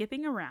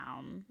skipping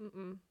around.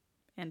 Mm-mm.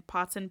 And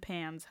pots and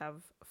pans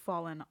have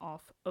fallen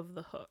off of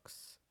the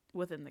hooks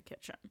within the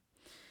kitchen.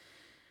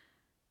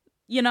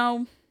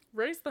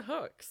 Raise the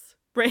hooks.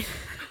 Right.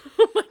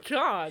 Oh my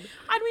God.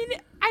 I mean,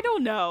 I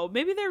don't know.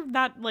 Maybe they're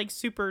not like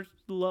super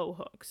low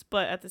hooks,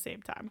 but at the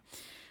same time.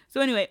 So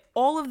anyway,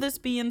 all of this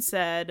being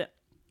said,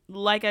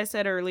 like I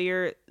said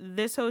earlier,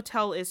 this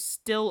hotel is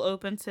still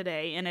open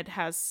today and it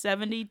has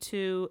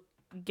 72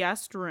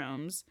 guest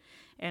rooms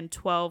and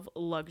 12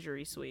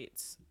 luxury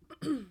suites.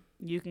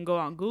 You can go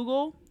on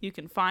Google. You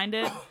can find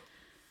it.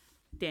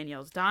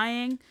 Danielle's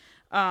dying.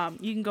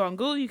 You can go on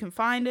Google. You can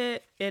find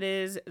it. It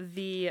is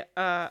the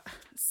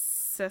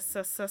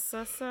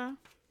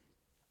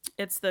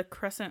it's the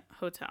Crescent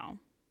Hotel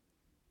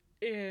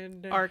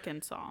in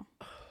Arkansas.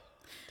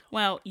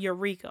 Well,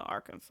 Eureka,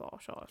 Arkansas,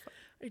 shall I say.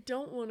 I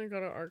don't want to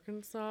go to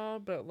Arkansas,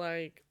 but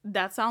like...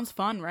 That sounds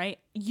fun, right?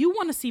 You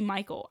want to see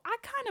Michael. I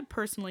kind of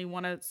personally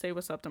want to say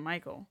what's up to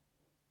Michael.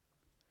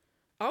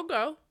 I'll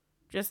go.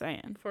 Just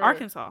saying.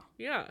 Arkansas.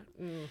 Yeah.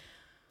 Mm.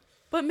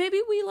 But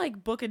maybe we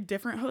like book a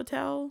different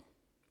hotel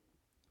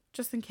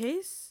just in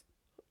case.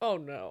 Oh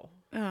no.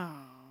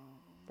 Oh.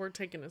 We're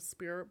taking a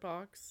spirit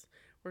box.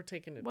 We're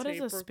taking a what tape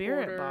recorder. What is a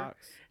spirit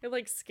box? It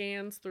like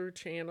scans through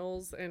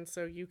channels, and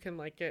so you can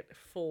like get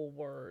full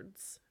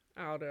words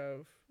out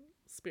of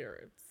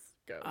spirits,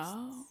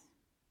 ghosts,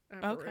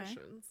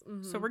 apparitions. Okay.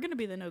 Mm-hmm. So we're gonna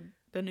be the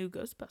new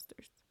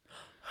Ghostbusters.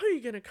 Who are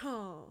you gonna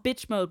call?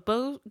 Bitch mode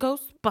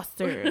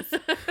Ghostbusters.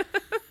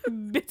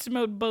 Bitch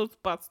mode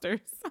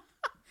Ghostbusters.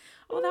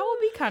 Oh, that would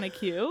be kind of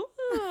cute.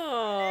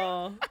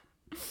 Oh.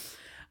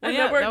 And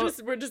yeah, then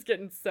we're just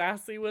getting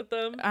sassy with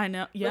them. I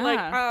know. Yeah. We're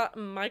like,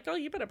 Michael,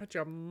 you better put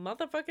your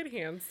motherfucking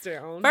hands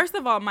down. First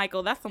of all,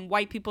 Michael, that's some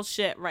white people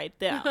shit right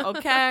there,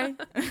 okay?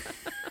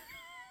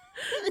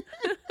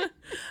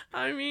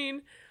 I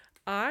mean,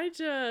 I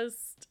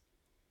just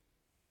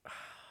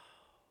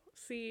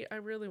see. I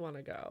really want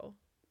to go,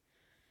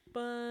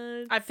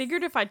 but I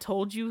figured if I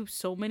told you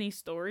so many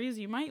stories,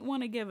 you might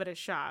want to give it a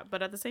shot.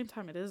 But at the same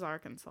time, it is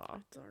Arkansas.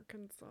 it's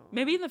Arkansas.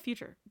 Maybe in the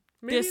future.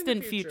 Maybe in the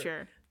Distant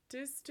future.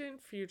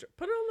 Distant future.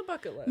 Put it on the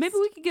bucket list. Maybe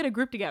we could get a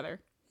group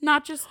together.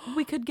 Not just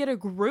we could get a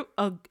group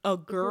a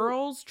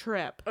girls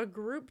trip. A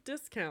group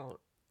discount.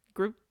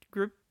 Group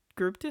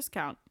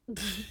discount.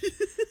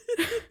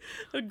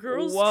 A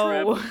girls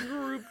Whoa. trip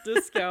group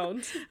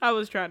discount. I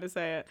was trying to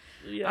say it.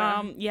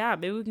 Yeah. Yeah,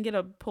 maybe we can get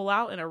a pull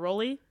out and a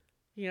rollie.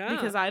 Yeah.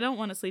 Because I don't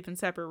want to sleep in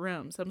separate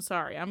rooms. I'm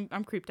sorry.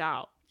 I'm creeped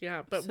out.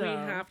 Yeah, but we So,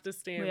 have to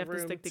stay in we have to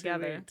room stick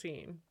together.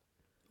 218.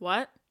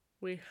 What?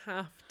 We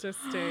have to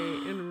stay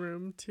in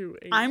room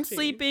 218. I'm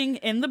sleeping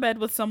in the bed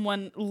with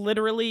someone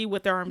literally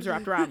with their arms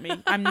wrapped around me.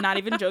 I'm not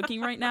even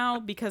joking right now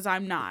because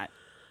I'm not.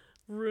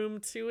 Room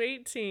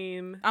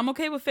 218. I'm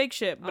okay with fake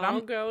shit, but I'll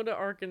go to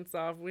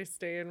Arkansas if we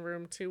stay in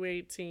room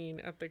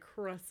 218 at the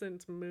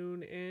Crescent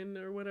Moon Inn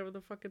or whatever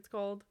the fuck it's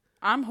called.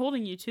 I'm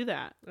holding you to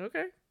that.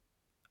 Okay.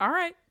 All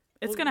right.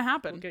 It's going to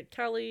happen. We'll get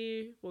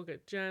Kelly. We'll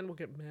get Jen. We'll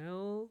get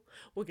Mel.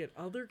 We'll get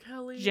other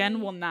Kelly.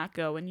 Jen will not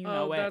go, and you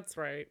know it. That's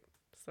right.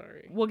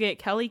 Sorry. We'll get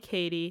Kelly,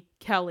 Katie,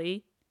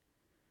 Kelly,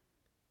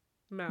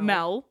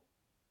 Mel,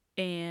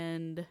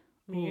 and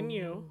me and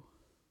you.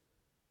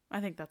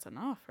 I think that's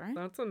enough, right?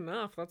 That's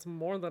enough. That's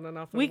more than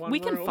enough. We in one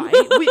can room. fight.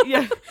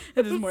 Yeah,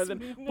 it is more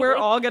than. We're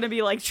all gonna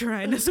be like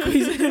trying to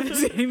squeeze into the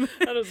same.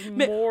 That is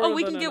more. Oh,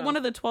 we than can get enough. one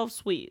of the 12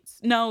 suites.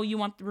 No, you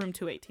want room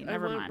 218. I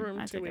Never want mind. room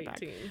I take it back.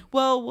 218.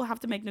 Well, we'll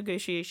have to make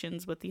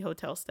negotiations with the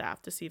hotel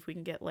staff to see if we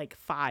can get like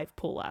 5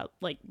 pull-out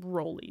like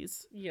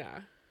rollies.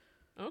 Yeah.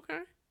 Okay.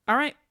 All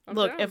right. I'm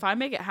Look, down. if I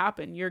make it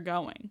happen, you're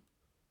going.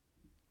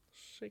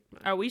 Shake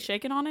my. Are we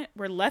shaking on it?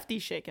 We're lefty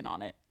shaking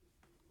on it.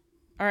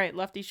 All right,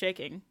 lefty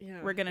shaking.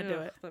 Yeah. We're gonna do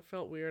Ugh, it. That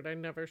felt weird. I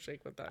never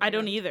shake with that. I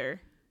don't hand.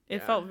 either. It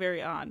Yeah. felt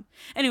very odd.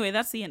 Anyway,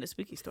 that's the end of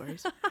Spooky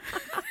Stories.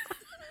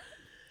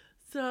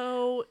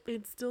 So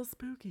it's still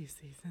spooky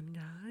season,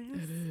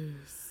 guys.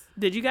 is.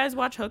 Did you guys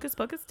watch Hocus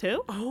Pocus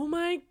too? Oh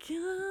my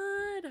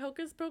god,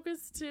 Hocus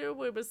Pocus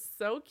 2. It was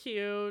so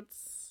cute.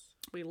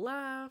 We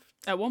laughed.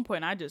 At one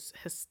point, I just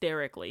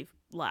hysterically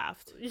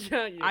laughed.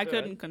 Yeah, I did.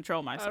 couldn't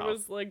control myself. I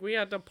was like, we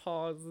had to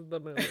pause the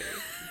movie.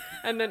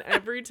 And then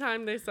every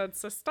time they said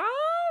sisters,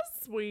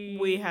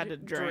 we had to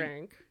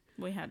drink.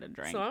 We had to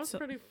drink. So I was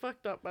pretty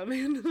fucked up by the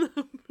end of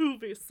the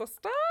movie.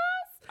 Sisters?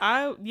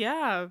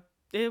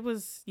 It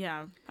was,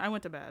 I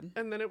went to bed.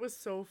 And then it was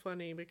so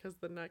funny because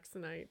the next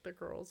night the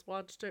girls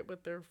watched it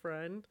with their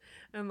friend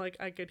and like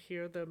I could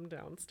hear them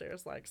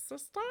downstairs like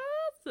sisters,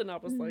 and I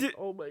was like,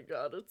 oh my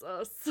god, it's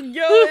us. Yo,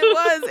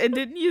 it was. And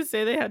didn't you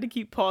say they had to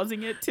keep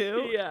pausing it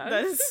too? Yeah.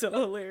 That is so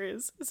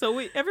hilarious. So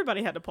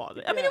everybody had to pause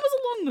it. I mean, it was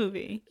a long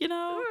movie, you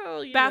know?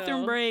 Well, you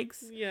Bathroom know.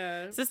 breaks.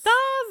 Yeah. Sisters.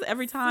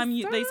 Every time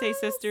they say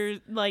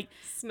sisters, like,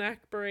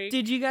 Snack break.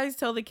 did you guys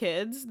tell the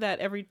kids that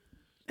every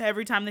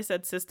time they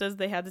said sisters,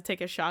 they had to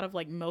take a shot of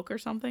like milk or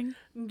something?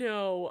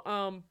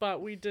 No,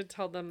 but we did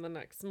tell them the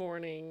next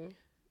morning.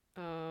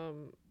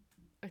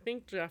 I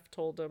think Jeff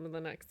told them the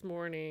next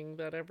morning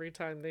that every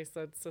time they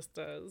said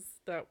sisters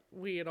that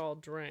we had all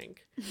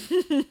drank.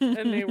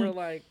 And they were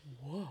like,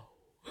 whoa.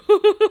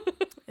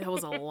 It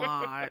was a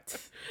lot.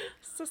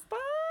 Sisters?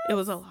 It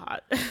was a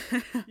lot.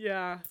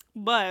 Yeah.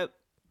 But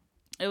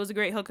it was a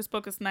great Hocus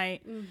Pocus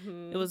night.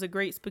 Mm-hmm. It was a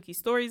great Spooky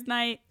Stories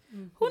night.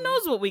 Who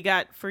knows what we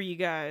got for you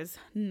guys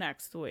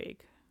next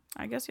week?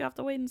 I guess you have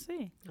to wait and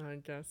see. I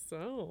guess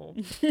so.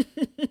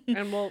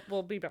 And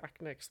we'll be back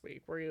next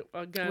week. We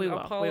will.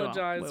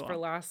 apologize We will. for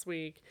last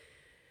week.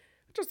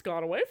 It just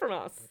got away from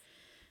us.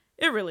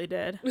 It really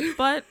did.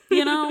 But,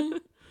 you know,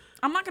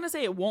 I'm not going to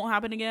say it won't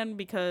happen again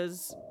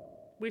because...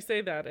 We say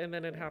that and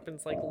then it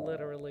happens like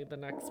literally the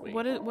next week.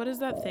 What is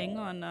that thing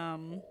on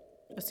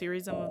a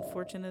series of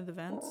unfortunate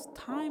events?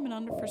 Time and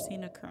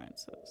unforeseen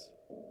occurrences.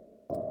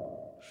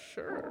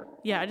 Sure.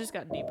 Yeah, I just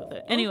got deep with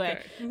it. Anyway.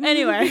 Okay.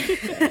 Anyway.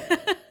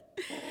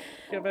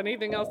 You have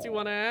anything else you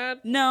want to add?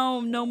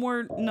 No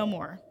more.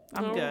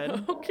 I'm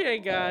good. Okay,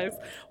 guys.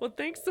 Well,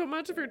 thanks so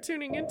much for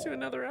tuning in to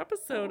another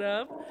episode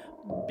of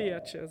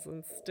Bitches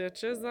and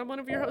Stitches. I'm one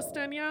of your hosts,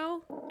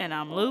 Danielle. And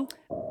I'm Lou.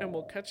 And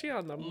we'll catch you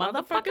on the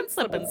Motherfucking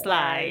slip and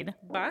slide.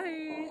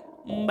 Bye.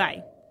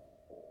 Bye.